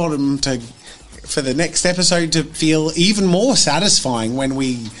rock bottom for the next episode to feel even more satisfying when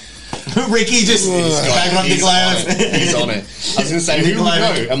we... Ricky just Bagrov He's on Nikolayev. it. He's on it. I was going to say, who would Nikolai-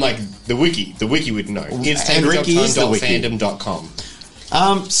 know? I'm like, the wiki. The wiki would know. It's And Ricky is the wiki. fandom.com.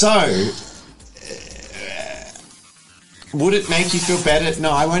 Would it make you feel better?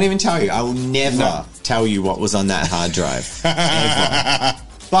 No, I won't even tell you. I will never tell you what was on that hard drive. Ever.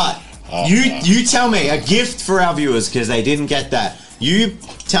 But you tell me a gift for our viewers because they didn't get that. You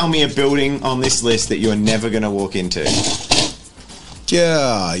tell me a building on this list that you're never going to walk into.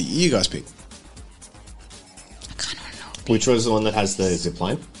 Yeah, you guys pick. Which was the one that has the zip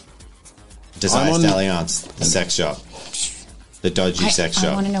line? Desires I'm on- Dalliance, the sex shop. The dodgy sex I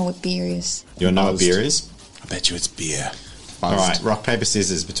shop. want to know what beer is. You want to know what beer is? I bet you it's beer. All right, rock, paper,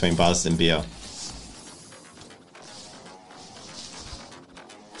 scissors between buzzed and beer.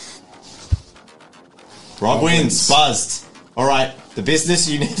 Rob wins. Buzzed. All right, the business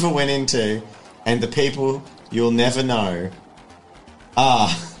you never went into and the people you'll never know are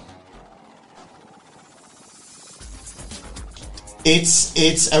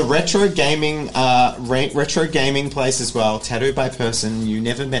It's a retro gaming place as well. Tattooed by person. You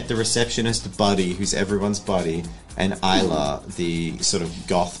never met the receptionist Buddy, who's everyone's buddy, and Isla, the sort of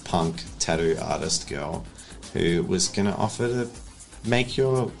goth punk tattoo artist girl, who was going to offer to make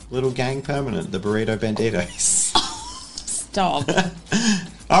your little gang permanent, the Burrito Banditos. Stop.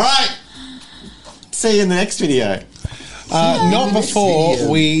 All right. See you in the next video. Not before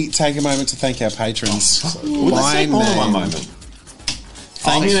we take a moment to thank our patrons. Let's take more than one moment.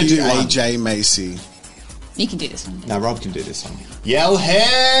 Thank I'm gonna you, do one. AJ Macy. You can do this one. No, Rob can do this one. Yell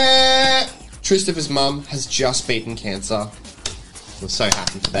hair! Christopher's mum has just beaten cancer. We're so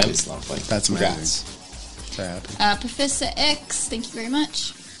happy for them. That is lovely. That's amazing. Congrats. So happy. Professor X, thank you very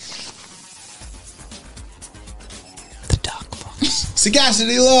much.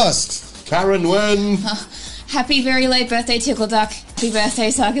 Sagacity Lost. Karen Wen. Happy very late birthday, Tickle Duck. Happy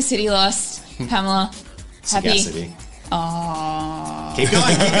birthday, Saga City Lost. Pamela. Happy. Sagacity. Aww. Keep going,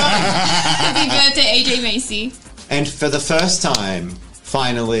 keep going. Happy birthday, AJ Macy. And for the first time,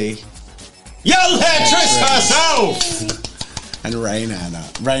 finally, Yell hair Trish herself! And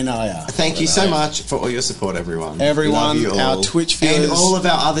Rainaya. Thank you so much for all your support, everyone. Everyone, We love you our all. Twitch viewers, and all of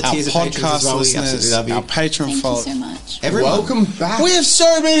our other our tiers of patrons podcast as well. We listeners, absolutely love you. our patron Thank folk. you so much. Everyone. Welcome back. We have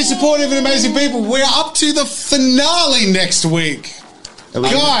so many supportive and amazing people. We're up to the finale next week.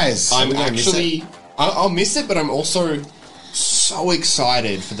 Guys, I'm we gonna miss actually... I'll miss it, but I'm also so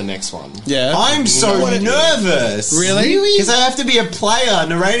excited for the next one. yeah. I'm so nervous. Really? Because I have to be a player.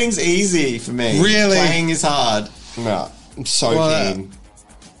 Narrating's easy for me. Really? Playing is hard. No, I'm so Well, keen.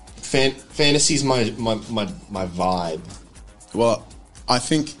 Fantasy's my vibe. Well, I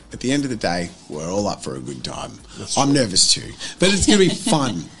think at the end of the day, we're all up for a good time. I'm nervous too, but it's going to be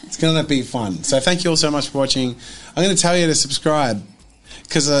fun. It's going to be fun. So thank you all so much for watching. I'm going to tell you to subscribe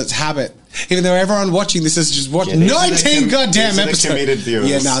because it's habit. Even though everyone watching this has just watched Yeah, these are the 19 goddamn these are the episodes. committed viewers.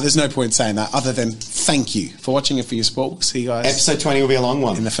 Yeah, no, there's no point saying that other than thank you for watching and for your support. We'll see you guys Episode 20 will be a long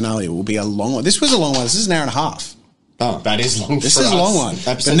one. in the finale. It will be a long one. This was a long one. This is an hour and a half. Oh, That is long. This for is a us. long one.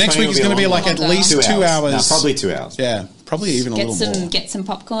 Episode The next 20 week is will going to be be a like long at one. least 2 hours. No, probably 2 hours. Yeah, probably even a Get little more. get some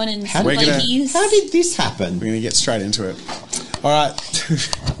popcorn and How some did- We're gonna- Blakey's. How did this happen? We're going to get straight into it. All right.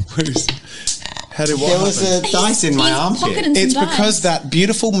 How did what There was happen? a dice in my He's armpit. pocketing some It's dice. because that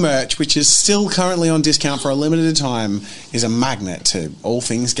beautiful merch, which is still currently on discount for a limited time, is a magnet to all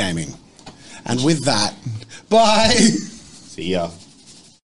things gaming. And with that, bye. See ya.